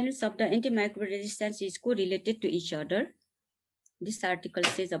prevalence of the antimicrobial resistance is correlated to each other. This article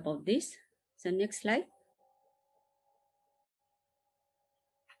says about this. So next slide.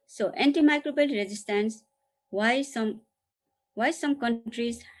 So antimicrobial resistance, why some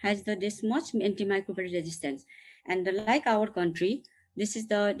countries has this much antimicrobial resistance, and like our country,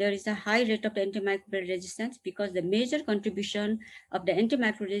 there is a high rate of antimicrobial resistance because the major contribution of the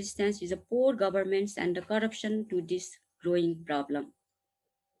antimicrobial resistance is a poor governments and the corruption to this growing problem.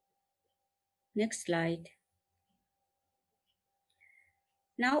 Next slide.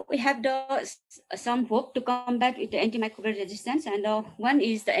 Now we have some hope to combat with the antimicrobial resistance, and one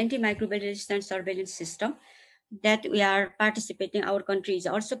is the antimicrobial resistance surveillance system that we are participating. Our country is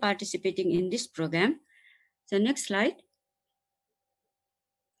also participating in this program. So next slide.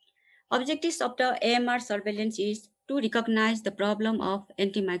 Objectives of the AMR surveillance is to recognize the problem of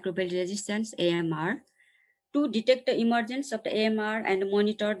antimicrobial resistance, AMR, to detect the emergence of the AMR and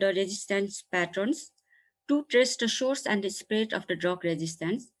monitor the resistance patterns, to trace the source and the spread of the drug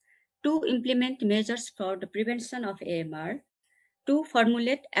resistance, to implement measures for the prevention of AMR, to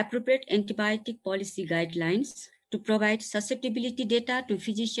formulate appropriate antibiotic policy guidelines, to provide susceptibility data to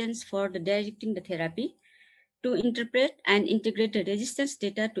physicians for the directing the therapy, to interpret and integrate the resistance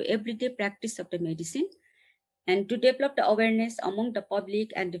data to everyday practice of the medicine, and to develop the awareness among the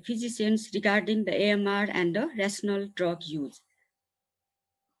public and the physicians regarding the AMR and the rational drug use.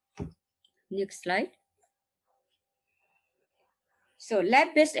 Next slide. So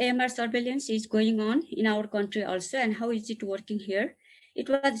lab-based AMR surveillance is going on in our country also, and how is it working here? It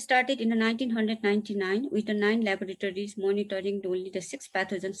was started in 1999 with the 9 laboratories monitoring only the 6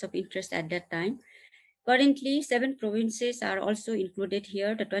 pathogens of interest at that time. Currently, 7 provinces are also included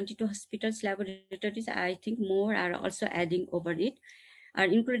here. The 22 hospitals laboratories, I think more are also adding over it, are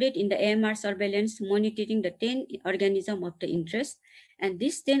included in the AMR surveillance, monitoring the 10 organisms of the interest. And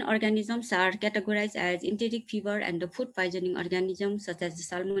these 10 organisms are categorized as enteric fever and the food poisoning organisms such as the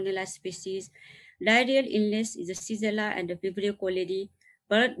Salmonella species. Diarrheal illness is the Shigella and the Vibrio cholerae.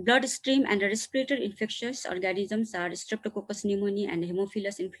 Bloodstream and respiratory infectious organisms are Streptococcus pneumoniae and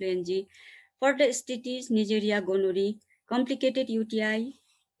Haemophilus influenzae. For the STDs, Neisseria gonorrhoeae, complicated UTI,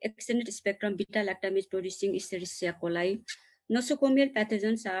 extended spectrum beta-lactamase producing Escherichia coli. Nosocomial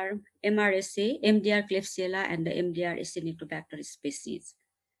pathogens are MRSA, MDR Klebsiella, and the MDR Acinetobacter species.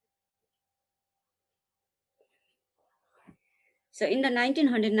 So in the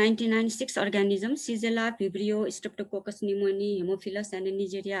 1999, 6 organisms, Shigella, Vibrio, Streptococcus pneumoniae, Haemophilus, and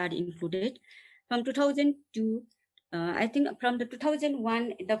Neisseria are included. From 2002, I think from the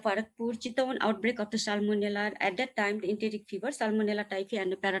 2001, the Farakpur Chittagong outbreak of the Salmonella, at that time, the enteric fever, Salmonella typhi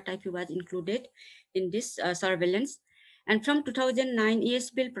and the paratyphi was included in this surveillance. And from 2009,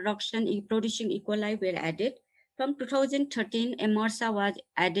 ESBL producing E. coli were added. From 2013, MRSA was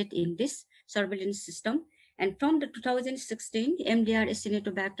added in this surveillance system. And from the 2016, MDR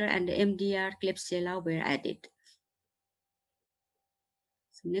Acinetobacter and the MDR Klebsiella were added.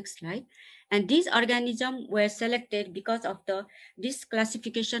 So next slide. And these organisms were selected because of this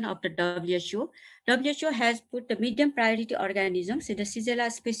classification of the WHO. WHO has put the medium priority organisms in the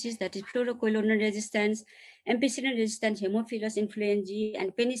Shigella species, that is fluoroquinolone resistance, ampicillin resistant Haemophilus influenzae,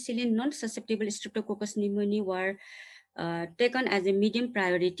 and penicillin non-susceptible Streptococcus pneumoniae were taken as a medium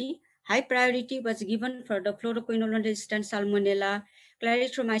priority. High priority was given for the fluoroquinolone resistant Salmonella,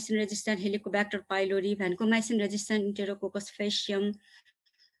 clarithromycin resistant Helicobacter pylori, vancomycin resistant Enterococcus faecium,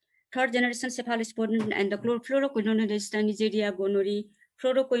 third generation cephalosporin and the fluoroquinolone resistant Neisseria gonorrhoeae,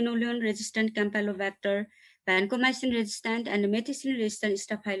 fluoroquinolone resistant Campylobacter, vancomycin resistant and methicillin resistant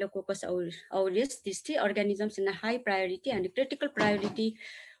Staphylococcus aureus. These 3 organisms in a high priority, and critical priority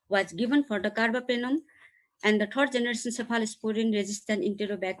was given for the carbapenem and the third generation cephalosporin resistant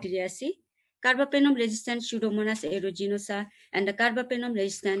Enterobacteriaceae. carbapenem-resistant Pseudomonas aeruginosa, and the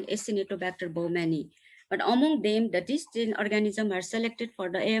carbapenem-resistant Acinetobacter baumannii. But among them, the distinct organisms are selected for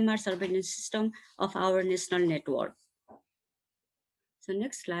the AMR surveillance system of our national network. So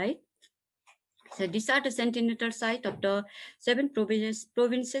next slide. So these are the sentinel site of the 7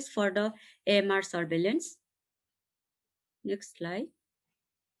 provinces for the AMR surveillance. Next slide.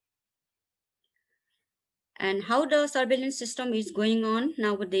 And how the surveillance system is going on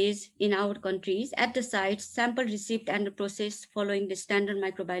nowadays in our countries. At the sites, sample received and processed following the standard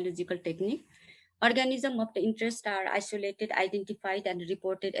microbiological technique. Organisms of the interest are isolated, identified, and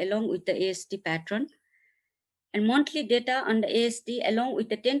reported along with the AST pattern. And monthly data on the AST along with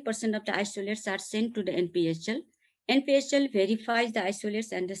the 10% of the isolates are sent to the NPHL. NPHL verifies the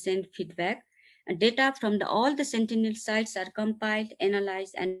isolates and send feedback. And data from all the sentinel sites are compiled,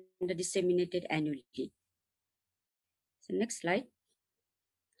 analyzed, and disseminated annually. So next slide.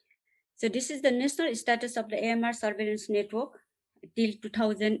 So this is the national status of the AMR surveillance network till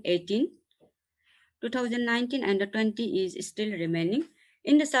 2018. 2019 and the 20 is still remaining.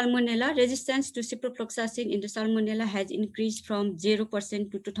 In the Salmonella, resistance to ciprofloxacin in the Salmonella has increased from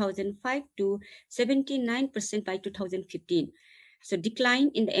 0% to 2005 to 79% by 2015. So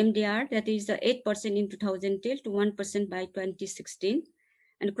decline in the MDR, that is 8% in 2010 to 1% by 2016.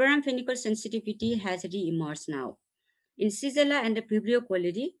 And chloramphenicol sensitivity has re-emerged now. In Shigella and the Vibrio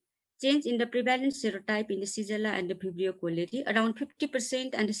cholerae, change in the prevalent serotype in the Shigella and the Vibrio cholerae, around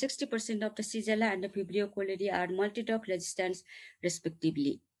 50% and 60% of the Shigella and the Vibrio cholerae are multidrug resistant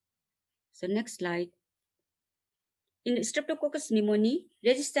respectively. So next slide. In Streptococcus pneumoniae,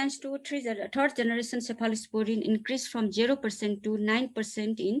 resistance to third generation cephalosporin increased from 0% to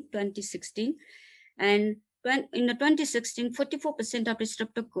 9% in 2016. And in the 2016, 44% of the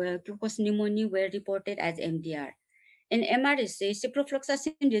Streptococcus pneumoniae were reported as MDR. In MRSA,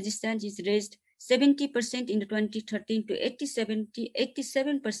 ciprofloxacin resistance is raised 70% in 2013 to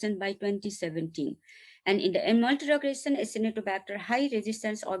 87% by 2017. And in the multidrug resistant Acinetobacter, high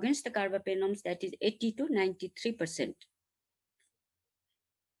resistance against the carbapenems, that is 80 to 93%.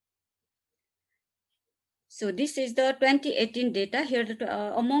 So this is the 2018 data. Here,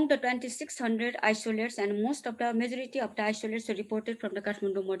 among the 2,600 isolates, and majority of the isolates are reported from the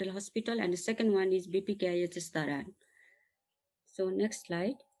Kathmandu Model Hospital, and the second one is BPKIHS Dharan. So next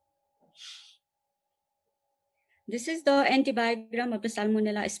slide. This is the antibiogram of the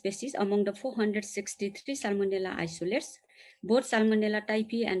Salmonella species among the 463 Salmonella isolates, both Salmonella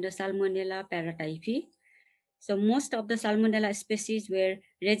typhi and the Salmonella paratyphi. So most of the Salmonella species were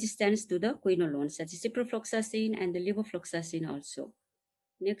resistant to the quinolones, such as ciprofloxacin and the levofloxacin also.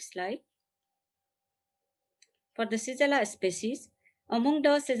 Next slide. For the Shigella species, among the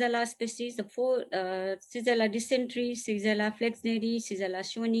Shigella species, the 4 Shigella dysentery, Shigella flexneri, Shigella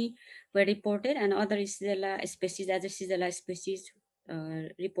shoni were reported, and other Shigella species as a Shigella species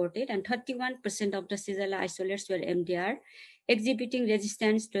reported, and 31% of the Shigella isolates were MDR, exhibiting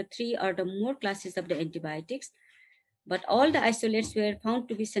resistance to 3 or the more classes of the antibiotics. But all the isolates were found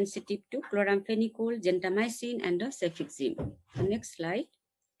to be sensitive to chloramphenicol, gentamicin, and the cefixime. The next slide.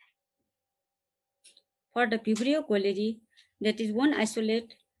 For the Vibrio cholerae, that is one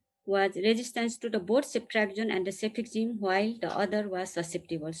isolate was resistant to the both ceftriaxone and the cefixime, while the other was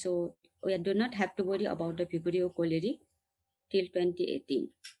susceptible. So we do not have to worry about the Vibrio cholerae till 2018.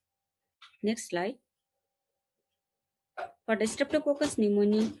 Next slide. For the Streptococcus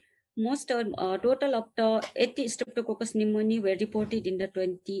pneumoniae, most total of the 80 Streptococcus pneumoniae were reported in the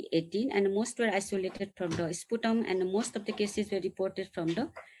 2018, and most were isolated from the sputum, and most of the cases were reported from the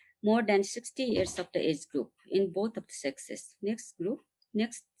more than 60 years of the age group in both of the sexes. Next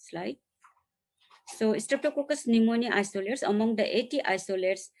slide. So Streptococcus pneumoniae isolates, among the 80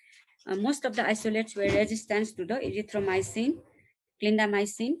 isolates, most of the isolates were resistant to the erythromycin,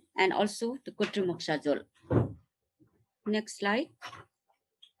 clindamycin, and also the cotrimoxazole. Next slide.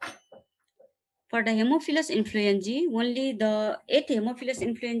 For the Haemophilus influenzae, only the 8 Haemophilus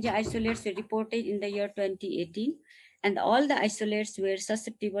influenzae isolates were reported in the year 2018, and all the isolates were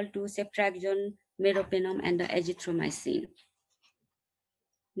susceptible to ceftriaxone, meropenem, and the azithromycin.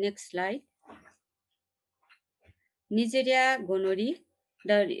 Next slide. Neisseria gonorrhoeae,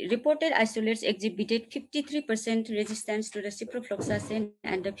 the reported isolates exhibited 53% resistance to the ciprofloxacin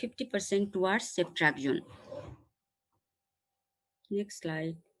and the 50% towards ceftriaxone. Next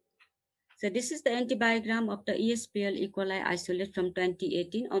slide. So this is the antibiogram of the ESBL E. coli isolate from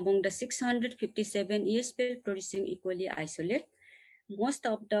 2018 among the 657 ESBL producing E. coli isolate. Most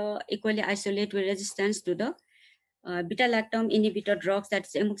of the E. coli isolate were resistant to the beta-lactam inhibitor drugs,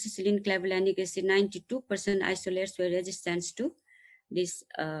 that's amoxicillin, clavulanic acid. 92% isolates were resistant to this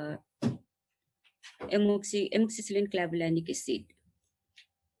amoxicillin clavulanic acid.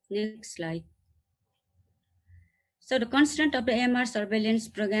 Next slide. So the constraint of the AMR surveillance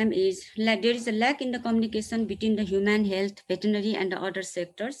program is there is a lack in the communication between the human health, veterinary, and the other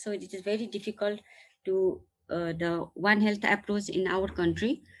sectors. So it is very difficult to the One Health approach in our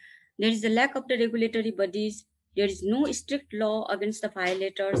country. There is a lack of the regulatory bodies. There is no strict law against the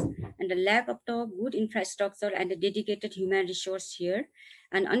violators, and the lack of the good infrastructure and the dedicated human resource here.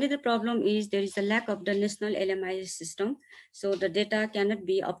 And another problem is there is a lack of the national LMI system. So the data cannot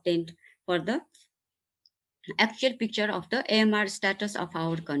be obtained for the actual picture of the AMR status of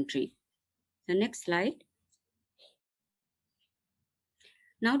our country. The next slide.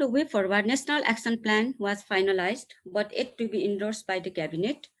 Now the way forward, National Action Plan was finalized, but it to be endorsed by the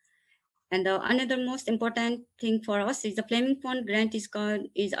cabinet. And the another most important thing for us is the Fleming Fund grant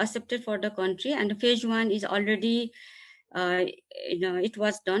is accepted for the country, and the phase 1 is already, it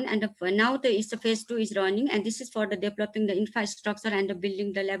was done, and now the phase 2 is running, and this is for the developing the infrastructure and the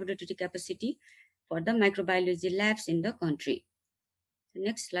building the laboratory capacity for the microbiology labs in the country. The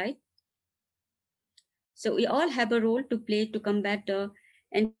next slide. So we all have a role to play to combat the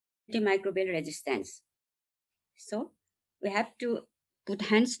antimicrobial resistance. So we have to put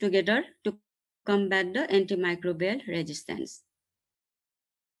hands together to combat the antimicrobial resistance.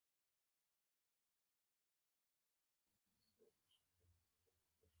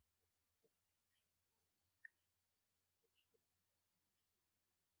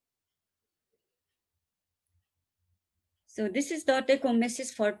 So this is the take-home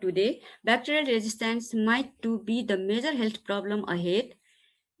message for today. Bacterial resistance might to be the major health problem ahead.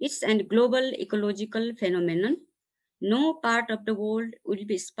 It's a global ecological phenomenon. No part of the world will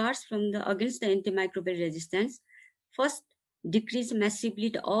be sparse from against the antimicrobial resistance. First, decrease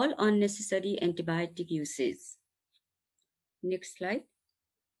massively all unnecessary antibiotic uses. Next slide.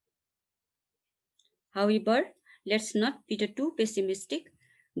 However, let's not be too pessimistic.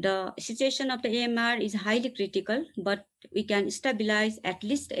 The situation of the AMR is highly critical, but we can stabilize at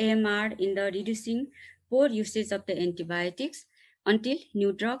least AMR in the reducing poor usage of the antibiotics until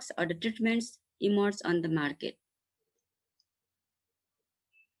new drugs or the treatments emerge on the market.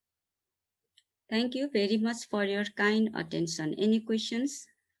 Thank you very much for your kind attention. Any questions?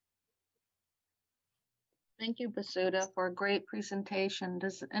 Thank you, Basuda, for a great presentation.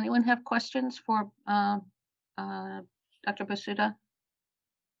 Does anyone have questions for Dr. Basuda?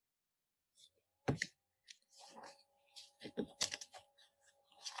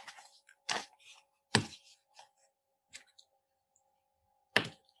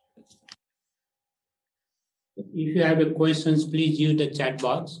 If you have a questions, please use the chat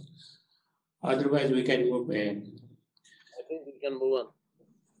box. Otherwise, we can move ahead. I think we can move on.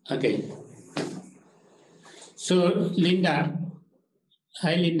 Okay. So, Linda.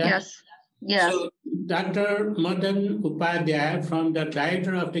 Hi, Linda. Yes. Yes. So, Dr. Madan Upadhyay from the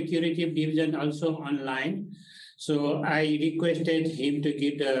Director of the Curative Division also online. So, I requested him to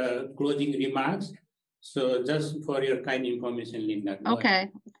give the closing remarks. So, just for your kind information, Linda. Okay.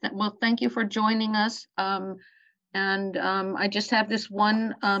 Well, thank you for joining us. I just have this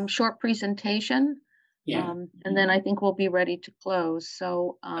one short presentation. Yeah. And then I think we'll be ready to close.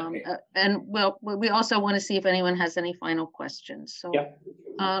 So, Okay. we also want to see if anyone has any final questions. So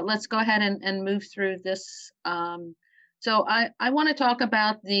let's go ahead and move through this. So I want to talk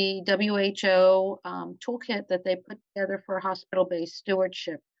about the WHO toolkit that they put together for hospital-based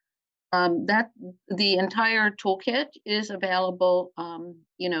stewardship. That the entire toolkit is available,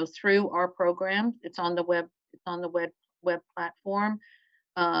 through our program. It's on the web. It's on the web platform.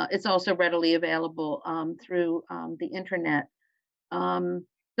 It's also readily available through the internet.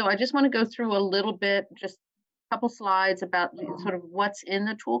 So I just want to go through a little bit, just a couple slides about sort of what's in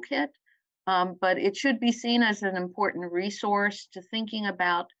the toolkit, but it should be seen as an important resource to thinking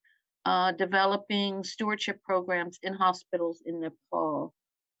about developing stewardship programs in hospitals in Nepal.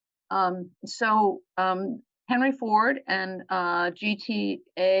 Henry Ford and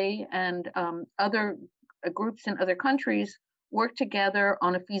GTA and other groups in other countries worked together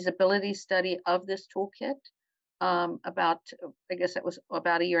on a feasibility study of this toolkit I guess it was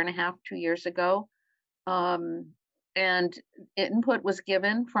about 1.5 years, 2 years ago. And input was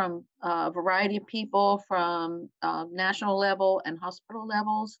given from a variety of people from national level and hospital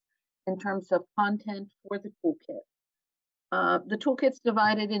levels in terms of content for the toolkit. The toolkit's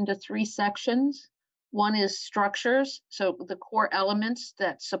divided into 3 sections. One is structures, so the core elements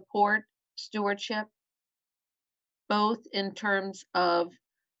that support stewardship, both in terms of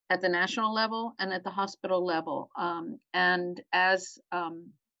at the national level and at the hospital level. And as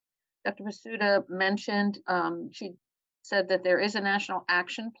Dr. Basuda mentioned, she said that there is a national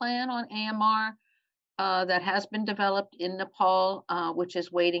action plan on AMR. that has been developed in Nepal, which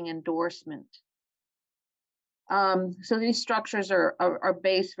is waiting endorsement. So these structures are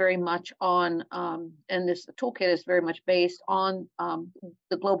based very much on, and this toolkit is very much based on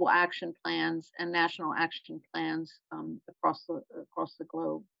the global action plans and national action plans across the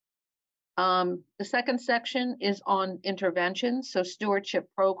globe. The second section is on interventions, so stewardship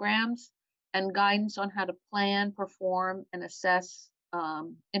programs and guidance on how to plan, perform, and assess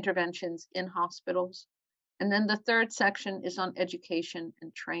interventions in hospitals. And then the third section is on education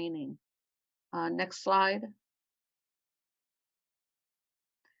and training. Next slide.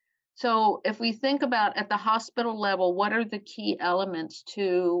 So if we think about at the hospital level, what are the key elements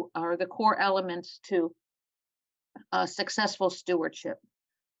to, or the core elements to successful stewardship?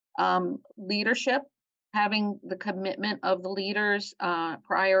 Leadership, having the commitment of the leaders,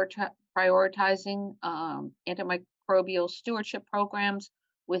 prioritizing antimicrobial stewardship programs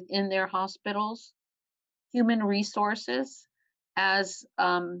within their hospitals. Human resources, as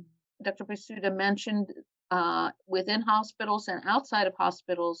Dr. Prasuta mentioned, within hospitals and outside of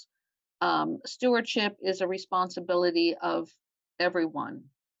hospitals, stewardship is a responsibility of everyone.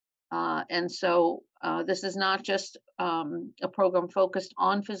 And so this is not just a program focused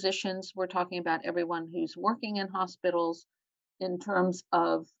on physicians. We're talking about everyone who's working in hospitals in terms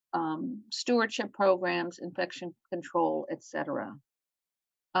of stewardship programs, infection control, etc.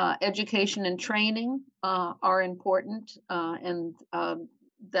 Education and training are important, and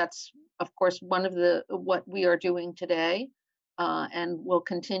that's, of course, one of what we are doing today, and we'll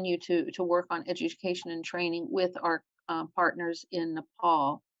continue to work on education and training with our partners in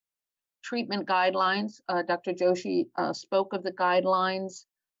Nepal. Treatment guidelines, Dr. Joshi spoke of the guidelines.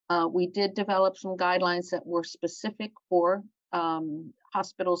 We did develop some guidelines that were specific for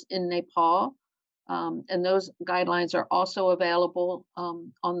hospitals in Nepal. And those guidelines are also available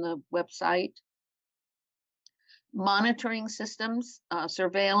on the website. Monitoring systems,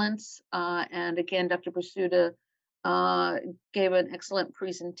 surveillance, and again, Dr. Prasuta gave an excellent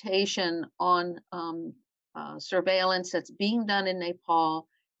presentation on surveillance that's being done in Nepal,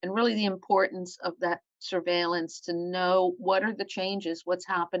 and really the importance of that surveillance to know what are the changes, what's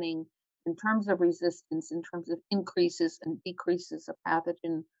happening in terms of resistance, in terms of increases and decreases of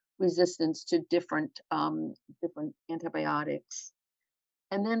pathogen resistance to different antibiotics.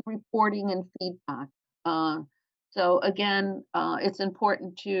 And then reporting and feedback. So again, it's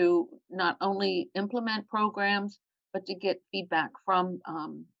important to not only implement programs, but to get feedback from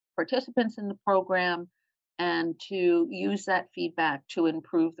participants in the program and to use that feedback to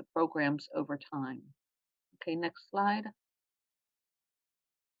improve the programs over time. Okay, next slide.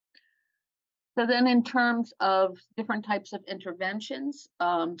 So then in terms of different types of interventions,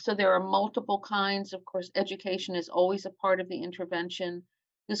 so there are multiple kinds. Of course, education is always a part of the intervention.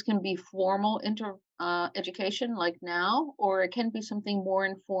 This can be formal education like now, or it can be something more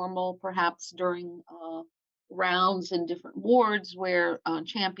informal, perhaps during rounds in different wards where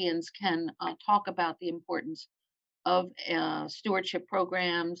champions can talk about the importance of stewardship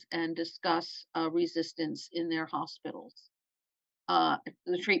programs and discuss resistance in their hospitals.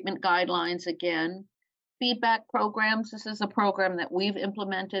 The treatment guidelines, again, feedback programs. This is a program that we've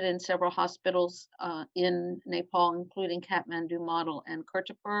implemented in several hospitals in Nepal, including Kathmandu Model and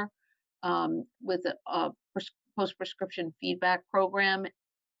Kirtipur, with a post-prescription feedback program.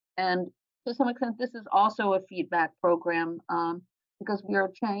 And to some extent, this is also a feedback program because we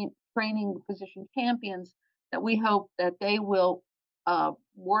are training physician champions that we hope that they will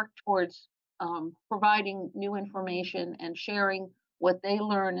work towards providing new information and sharing what they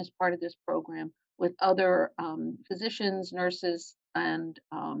learn as part of this program with other physicians, nurses, and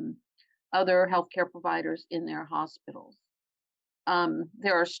other healthcare providers in their hospitals.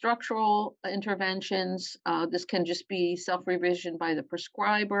 There are structural interventions. This can just be self-revision by the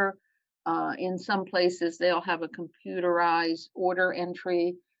prescriber. In some places, they'll have a computerized order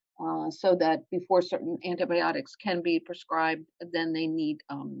entry so that before certain antibiotics can be prescribed, then they need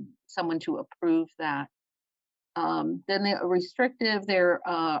someone to approve that. Then they are restrictive. There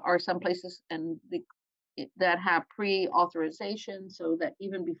are some places that have pre-authorization so that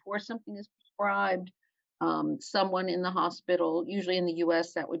even before something is prescribed, someone in the hospital, usually in the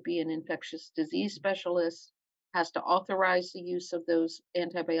US, that would be an infectious disease specialist, has to authorize the use of those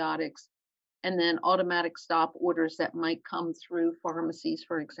antibiotics. And then automatic stop orders that might come through pharmacies,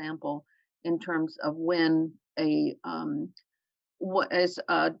 for example, in terms of when as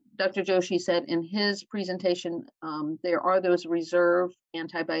Dr. Joshi said in his presentation, there are those reserve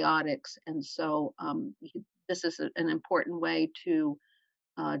antibiotics. And so this is an important way to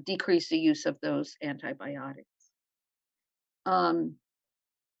decrease the use of those antibiotics.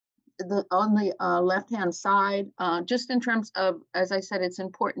 on the left-hand side, just in terms of, as I said, it's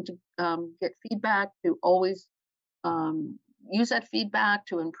important to get feedback, to always use that feedback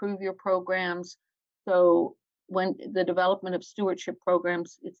to improve your programs. So when the development of stewardship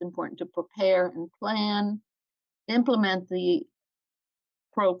programs, it's important to prepare and plan, implement the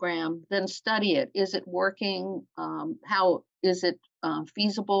program, then study it. Is it working? How is it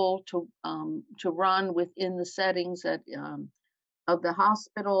feasible to run within the settings that of the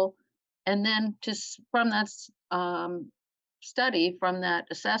hospital? And then from that study, from that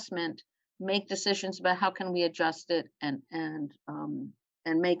assessment, make decisions about how can we adjust it and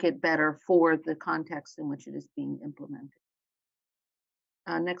make it better for the context in which it is being implemented.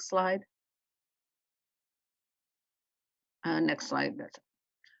 Next slide. Next slide.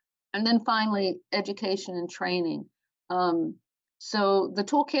 And then finally, education and training. So the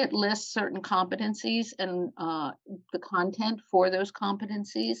toolkit lists certain competencies and the content for those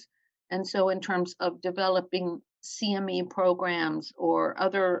competencies. And so in terms of developing CME programs or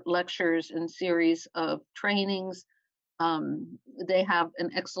other lectures and series of trainings, they have an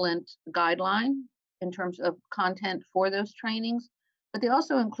excellent guideline in terms of content for those trainings, but they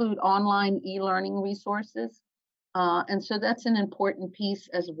also include online e-learning resources. And so that's an important piece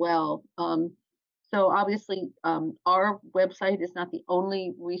as well. So obviously, our website is not the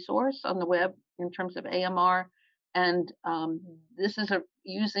only resource on the web in terms of AMR. And this is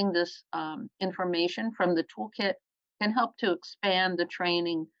using this information from the toolkit can help to expand the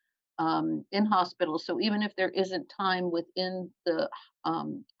training in hospitals. So even if there isn't time within the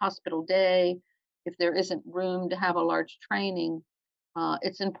hospital day, if there isn't room to have a large training,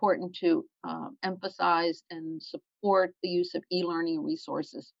 it's important to emphasize and support the use of e-learning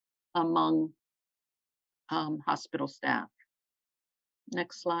resources among hospital staff.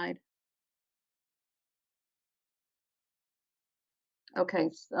 Next slide. Okay,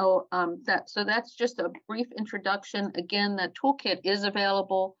 so that's just a brief introduction. Again, that toolkit is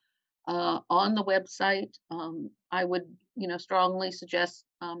available on the website. I would, strongly suggest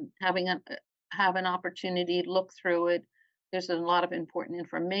have an opportunity to look through it. There's a lot of important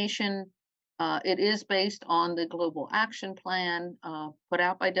information. It is based on the Global Action Plan put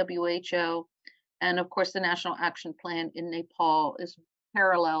out by WHO. And of course, the National Action Plan in Nepal is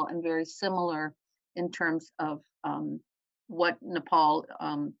parallel and very similar in terms of what Nepal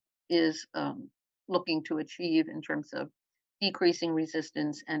is looking to achieve in terms of decreasing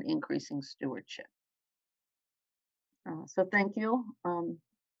resistance and increasing stewardship. So thank you.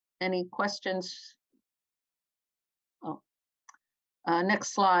 Any questions?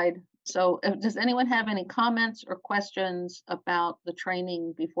 Next slide. So does anyone have any comments or questions about the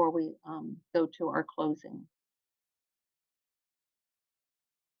training before we go to our closing?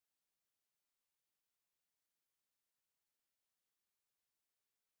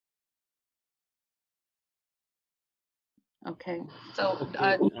 Okay, so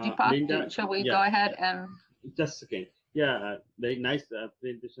Deepak, Linda, shall we go ahead and? Just a second. Yeah, very nice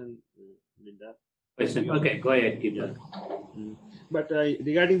presentation, Linda. Okay, go ahead, Deepak. But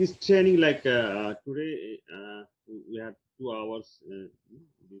regarding this training, like today we have 2 hours.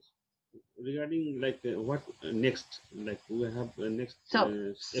 Regarding like what next? Like we have next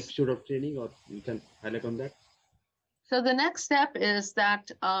episode of training, or you can highlight on that. So the next step is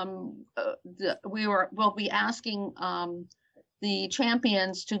that we'll be asking the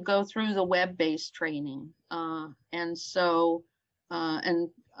champions to go through the web-based training, and so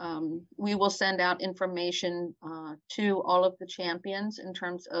we will send out information to all of the champions in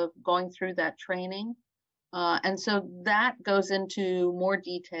terms of going through that training. And so that goes into more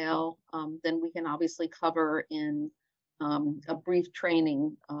detail than we can obviously cover in a brief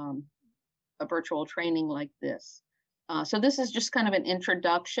training, a virtual training like this. So this is just kind of an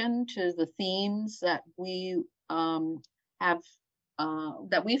introduction to the themes that we have,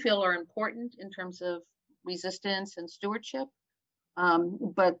 that we feel are important in terms of resistance and stewardship.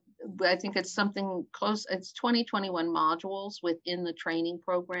 But I think it's something close. It's 2021 modules within the training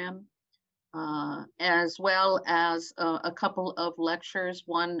program, as well as a couple of lectures.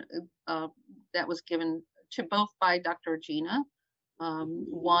 One that was given to both by Dr. Gina.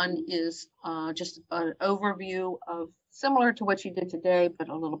 One is just an overview of similar to what she did today, but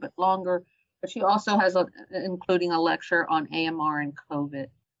a little bit longer. But she also has including a lecture on AMR and COVID.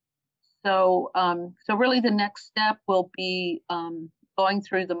 So, so really the next step will be going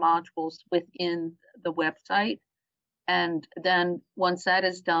through the modules within the website. And then once that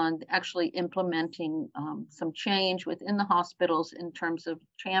is done, actually implementing some change within the hospitals in terms of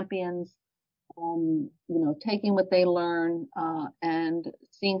champions, taking what they learn and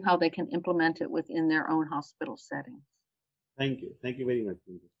seeing how they can implement it within their own hospital settings. Thank you. Thank you very much.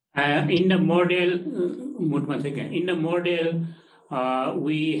 In the model, one second. In the model,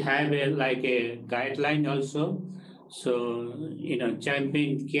 we have like a guideline also. So,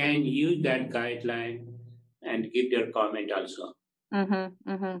 champion can use that guideline and give their comment also.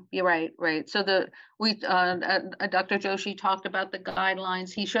 You're right. So Dr. Joshi talked about the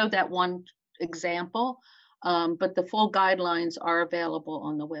guidelines. He showed that one example, but the full guidelines are available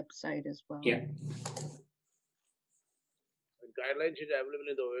on the website as well. Yeah. Guidelines is available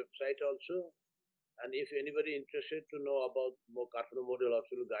in the website also. And if anybody interested to know about more Kathmandu Model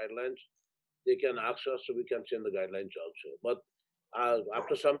Hospital guidelines, they can ask us so we can send the guidelines also. But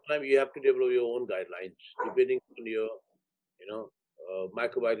after some time, you have to develop your own guidelines depending on your,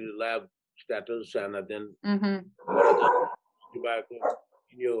 microbiology lab status and then what are the tobacco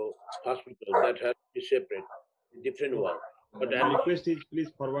in your hospital that has to be separate, different one. But the request is please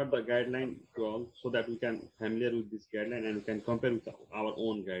forward the guideline to all so that we can familiar with this guideline and we can compare with our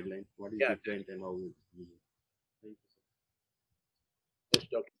own guideline. What is different and how we use it. Thank you, sir. Yes,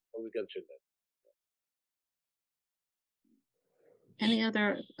 doctor, we can say that. Any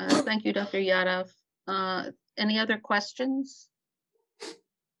other? Thank you, Dr. Yadav. Any other questions?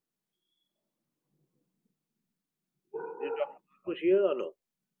 Did Dr. was here or no?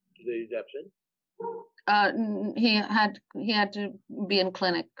 Today is absent. He had to be in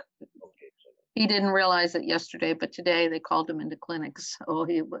clinic. Okay, he didn't realize it yesterday, but today they called him into clinic, so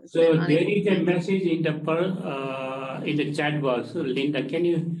he was. So there is a message in the chat box. Linda, can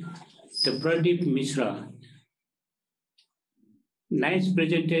you? The Pradeep Mishra. Nice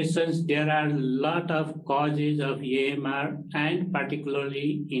presentations. There are a lot of causes of AMR and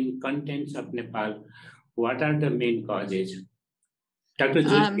particularly in contents of Nepal. What are the main causes? Dr.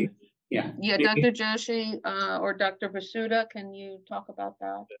 Joshi? Yeah, Dr. Joshi or Dr. Basuda, can you talk about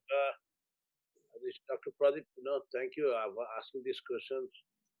that? Dr. Pradeep, thank you for asking these questions.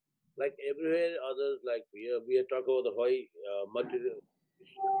 Like everywhere, others like we are talking about the why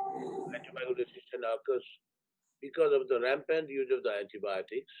antibiotic resistance occurs because of the rampant use of the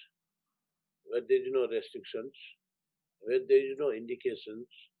antibiotics, where there is no restrictions, where there is no indications,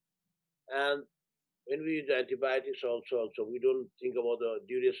 and when we use antibiotics also we don't think about the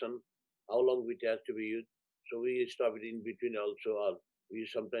duration, how long it has to be used. So we stop it in between also, or we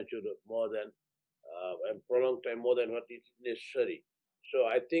sometimes use more than and prolonged time more than what is necessary. So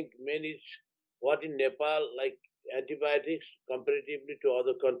I think many what in Nepal, like antibiotics comparatively to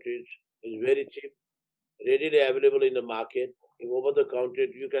other countries, is very cheap, readily available in the market. Over the counter,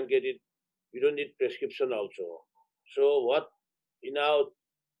 you can get it. You don't need prescription also. So what we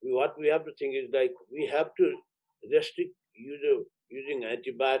have to think is like we have to restrict using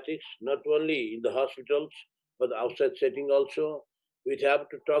antibiotics not only in the hospitals but outside setting also. We have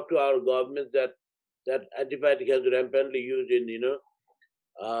to talk to our government that antibiotic has rampantly used in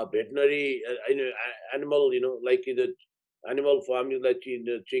veterinary animal like in the animal farming, like in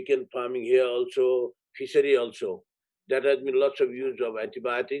the chicken farming here also, fishery also. That has been lots of use of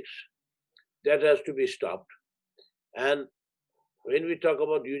antibiotics. That has to be stopped. And when we talk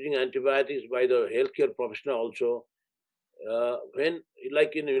about using antibiotics by the healthcare professional also, when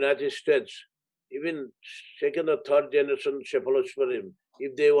like in the United States, even second or third generation cephalosporin,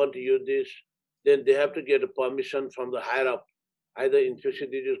 if they want to use this, then they have to get a permission from the higher up, either infectious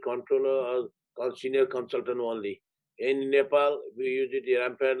disease controller or senior consultant only. In Nepal, we use it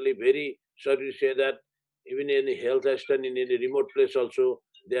rampantly. Very sorry to say that even in the health assistant in any remote place also,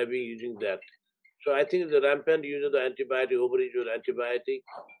 they are being using that. So I think the rampant use of the antibiotic, overuse of antibiotic,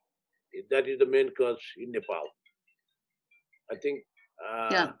 that is the main cause in Nepal. I think,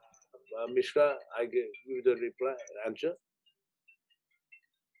 Mishra, I give you the answer.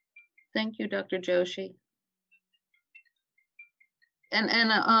 Thank you, Dr. Joshi. And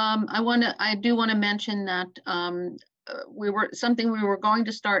I do want to mention that we were going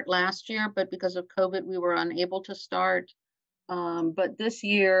to start last year, but because of COVID, we were unable to start. But this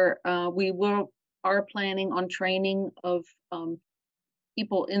year, we are planning on training of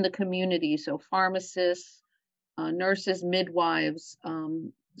people in the community, so pharmacists, nurses, midwives,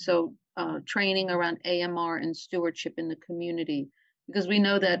 so training around AMR and stewardship in the community, because we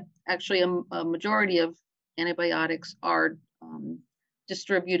know that actually a majority of antibiotics are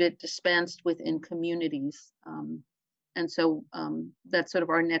dispensed within communities. And so that's sort of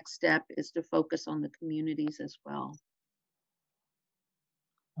our next step, is to focus on the communities as well.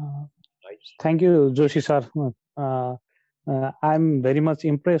 Thank you, Joshi sir. I'm very much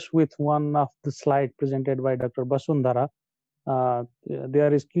impressed with one of the slides presented by Dr. Basundhara.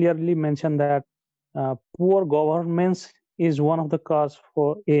 There is clearly mentioned that poor governance is one of the cause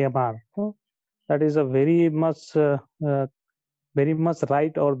for AMR. That is a very much very much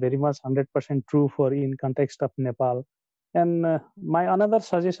right or very much 100% true for in context of Nepal. And my another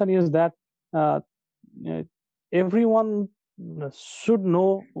suggestion is that everyone should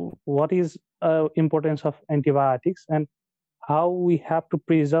know what is importance of antibiotics and how we have to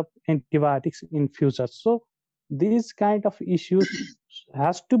preserve antibiotics in future. So these kind of issues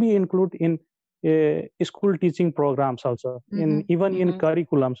has to be included in school teaching programs also, in even in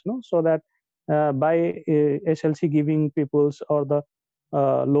curriculums, no? So that by SLC giving peoples or the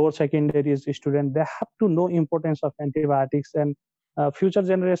lower secondary student, they have to know importance of antibiotics, and future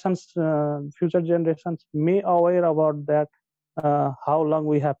generations may aware about that, how long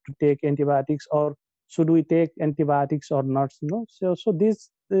we have to take antibiotics, or should we take antibiotics or not, no? So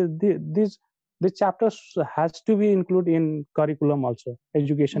these chapters has to be included in curriculum also,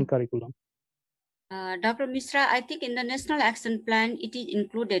 education curriculum. Dr. Misra, I think in the National Action Plan, it is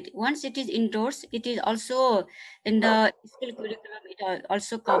included. Once it is endorsed, it is also in the school curriculum. It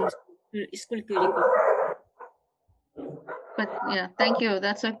also comes to school curriculum. But yeah, thank you.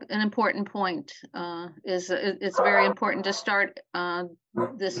 That's an important point. It's very important to start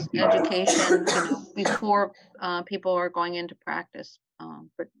this education, before people are going into practice,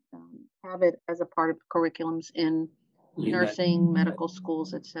 but have it as a part of curriculums in nursing, medical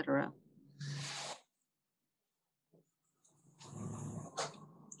schools, etc.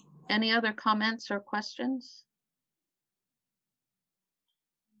 Any other comments or questions?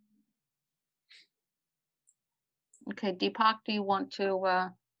 Okay, Deepak, do you want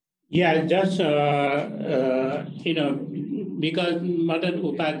to? Yeah, just because Madan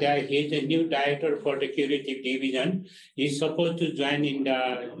Upadhyay, he is a new director for the curative division. He's supposed to join in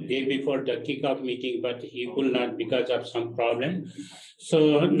the day before the kickoff meeting, but he could not because of some problem.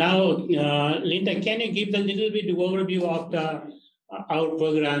 So now, Linda, can you give a little bit overview of our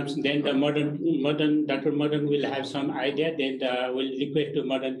programs? Then the Dr. Madan will have some idea. Then we'll request to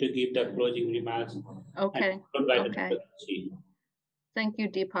Madan to give the closing remarks. Okay. Okay. Thank you,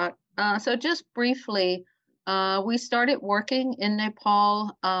 Deepak. So just briefly, we started working in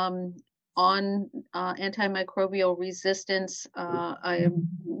Nepal on antimicrobial resistance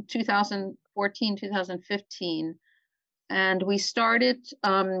 2014, 2015. And we started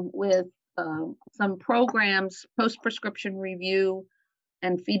with some programs, post-prescription review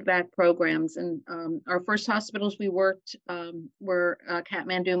and feedback programs. And our first hospitals we worked were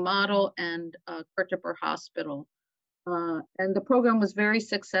Kathmandu Model and Kirtipur Hospital. And the program was very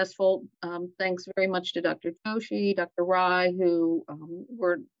successful. Thanks very much to Dr. Joshi, Dr. Rai, who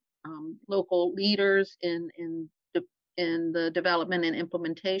were local leaders in the development and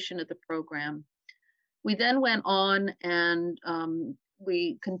implementation of the program. We then went on and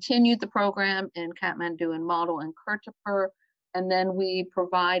we continued the program in Kathmandu and Model and Kirtipur, and then we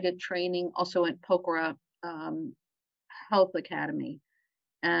provided training also at Pokhara Health Academy.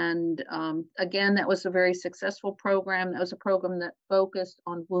 And again, that was a very successful program. That was a program that focused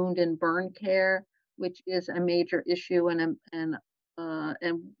on wound and burn care, which is a major issue and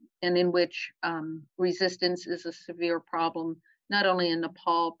in which resistance is a severe problem, not only in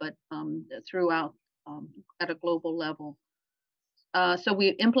Nepal, but throughout at a global level. So we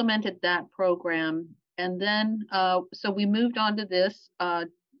implemented that program. And then, so we moved on to this,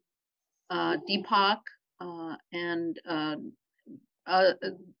 Deepak and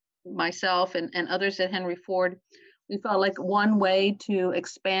myself and others at Henry Ford, we felt like one way to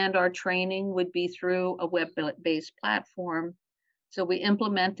expand our training would be through a web-based platform. So we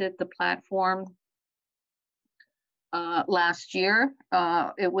implemented the platform last year.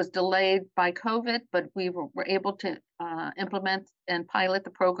 It was delayed by COVID, but we were able to implement and pilot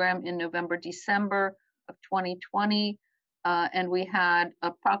the program in November, December of 2020. And we had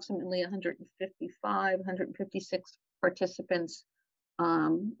approximately 155, 156 participants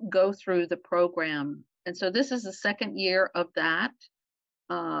go through the program. And so this is the second year of that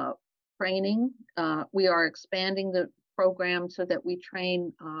training. We are expanding the program so that we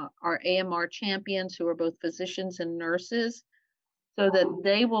train our AMR champions, who are both physicians and nurses, so that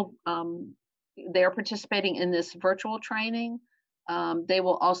they're participating in this virtual training. They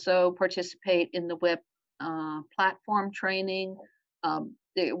will also participate in the web platform training.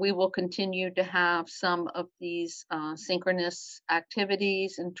 We will continue to have some of these synchronous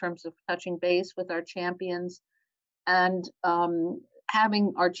activities in terms of touching base with our champions, and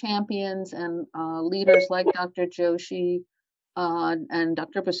having our champions and leaders like Dr. Joshi and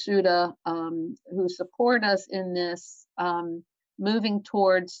Dr. Basuda, who support us in this, moving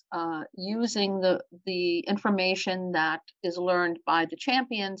towards using the information that is learned by the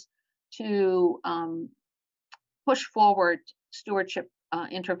champions to push forward stewardship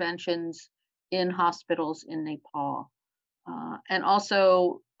interventions in hospitals in Nepal. And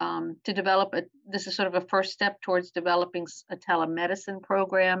also to develop this is sort of a first step towards developing a telemedicine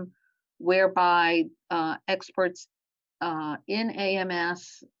program whereby experts in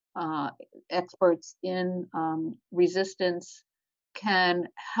AMS, experts in resistance can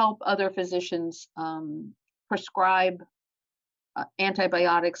help other physicians prescribe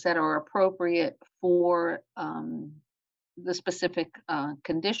antibiotics that are appropriate for the specific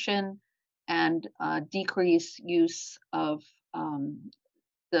condition and decrease use of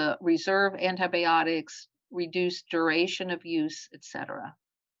the reserve antibiotics, reduce duration of use, etc.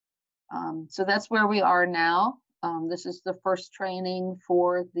 So that's where we are now. This is the first training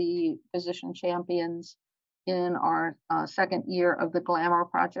for the physician champions in our second year of the GLAMOR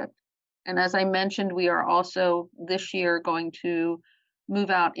project. And as I mentioned, we are also this year going to move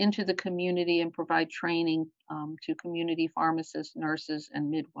out into the community and provide training to community pharmacists, nurses,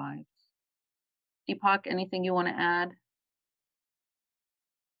 and midwives. Deepak, anything you want to add?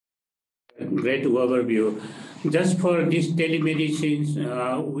 Great overview. Just for this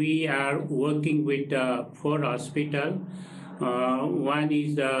telemedicine, we are working with 4 hospitals. One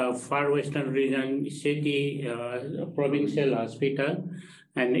is the Far Western Region City Provincial Hospital,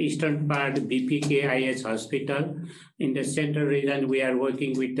 and eastern part BPKIS Hospital. In the central region, we are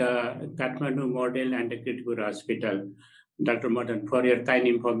working with Kathmandu Model and the Kirtipur Hospital. Dr. Madan, for your kind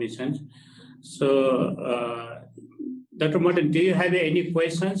information. So, Dr. Madan, do you have any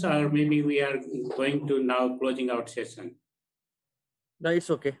questions, or maybe we are going to now closing out session? No, it's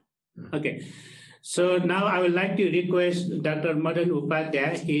okay. Okay. So now I would like to request Dr. Madan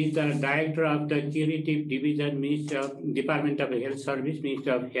Upadhyay. He is the Director of the Curative Division, Ministry of Department of Health Service,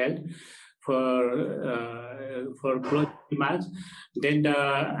 Ministry of Health, for closing remarks. Then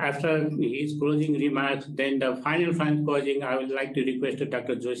after his closing remarks, then the final closing, I would like to request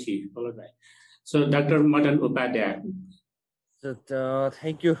Dr. Joshi, followed by. So Dr. Madan Upadhyay. So,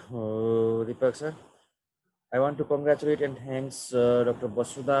 thank you, Deepak sir. I want to congratulate and thanks Dr.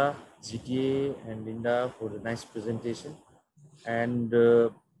 Basudha, GTA, and Linda for the nice presentation, and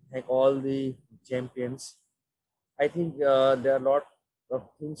thank all the champions. I think there are a lot of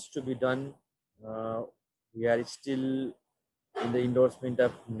things to be done. We are still in the endorsement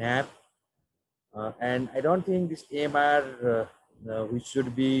of NAP, and I don't think this AMR we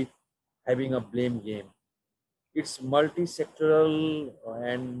should be having a blame game. It's multi-sectoral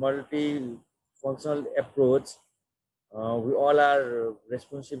and multi-functional approach. We all are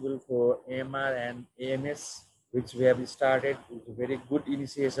responsible for AMR and AMS, which we have started. It's a very good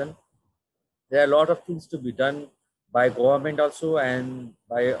initiation. There are a lot of things to be done by government also, and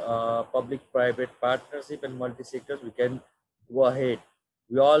by public-private partnership and multi-sectors. We can go ahead.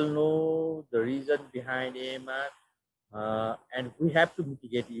 We all know the reason behind AMR, and we have to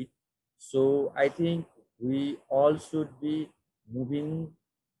mitigate it. So I think we all should be moving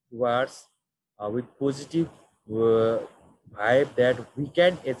towards with positive vibe that we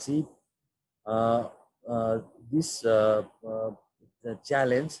can achieve this the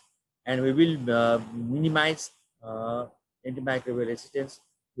challenge, and we will minimize antimicrobial resistance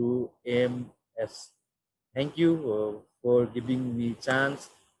to AMS. Thank you for giving me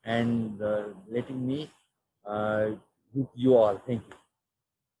chance and letting me with you all. Thank you.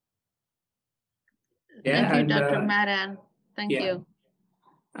 Yeah, Thank you, Dr. Madan. Thank you.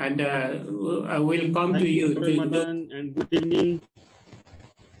 And I will come to you. And good evening.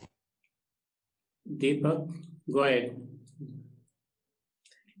 Deepak, go ahead.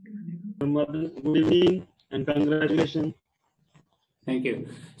 Good evening and congratulations. Thank you.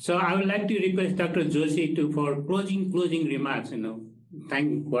 So I would like to request Dr. Joshi for closing remarks.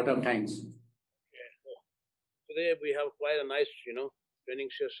 Vote of thanks. Today we have quite a nice, training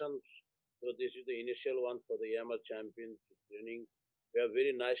session. So this is the initial one for the AMR Champion Training. We have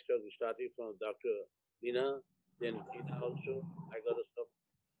very nice talk starting from Dr. Lina, then Lina also. I got a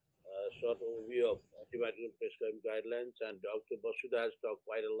short overview of antibiotic prescribing guidelines, and Dr. Basudha has talked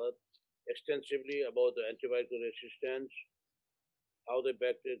quite a lot extensively about the antibiotic resistance, how the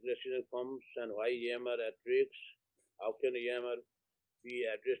bacterial resistance comes, and why AMR at risk, how can AMR be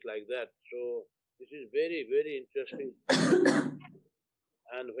addressed like that. So this is very, very interesting.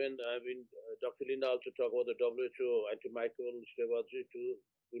 And when Dr. Linda also talked about the WHO antimicrobial stability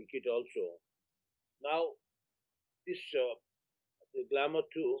toolkit also. Now, this the GLAMOR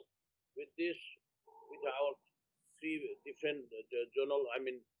 2, with our 3 different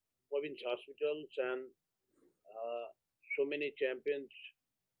province hospitals and so many champions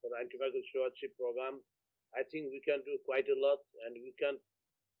for the antibiotic stewardship program, I think we can do quite a lot, and we can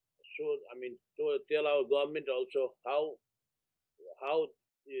tell our government also how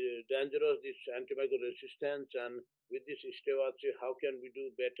dangerous this antibiotic resistance and with this Ishtavatsi, how can we do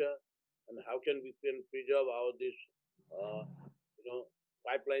better, and how can we preserve our this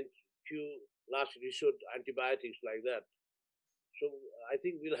pipeline, few last resort antibiotics like that. So I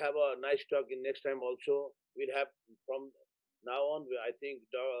think we'll have a nice talk in next time also. We'll have from now on, I think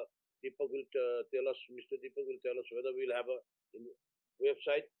Deepak will tell us, Mr. Deepak will tell us whether we'll have a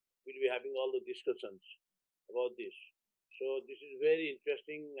website. We'll be having all the discussions about this. So this is very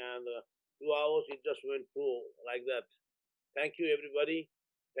interesting, and 2 hours it just went through like that. Thank you, everybody.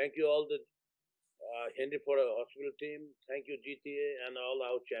 Thank you all the Henry Ford Hospital team. Thank you, GTA, and all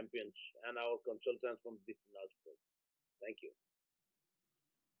our champions and our consultants from different hospitals. Thank you.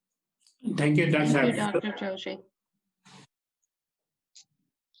 Thank you, Dr. Thank you, Dr. Joshi.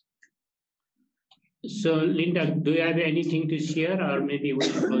 So, Linda, do you have anything to share, or maybe we'll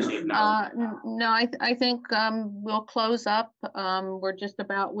close it now? No, I think we'll close up. We're just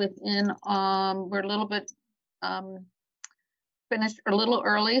about within. We're a little bit finished a little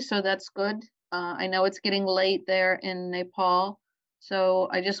early, so that's good. I know it's getting late there in Nepal, so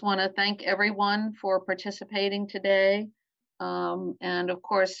I just want to thank everyone for participating today, and of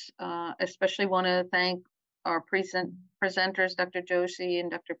course, especially want to thank our presenters, Dr. Joshi and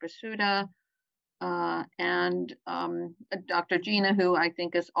Dr. Basuda. And Dr. Gina, who I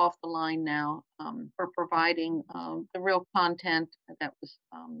think is off the line now, for providing the real content that was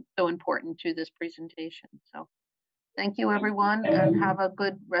so important to this presentation. So thank you, everyone, and have a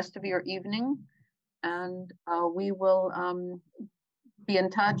good rest of your evening. And we will be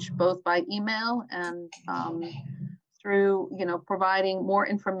in touch both by email and through, providing more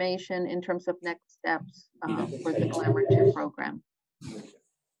information in terms of next steps for the Glamour 2 program.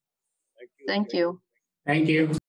 Thank you. Thank you.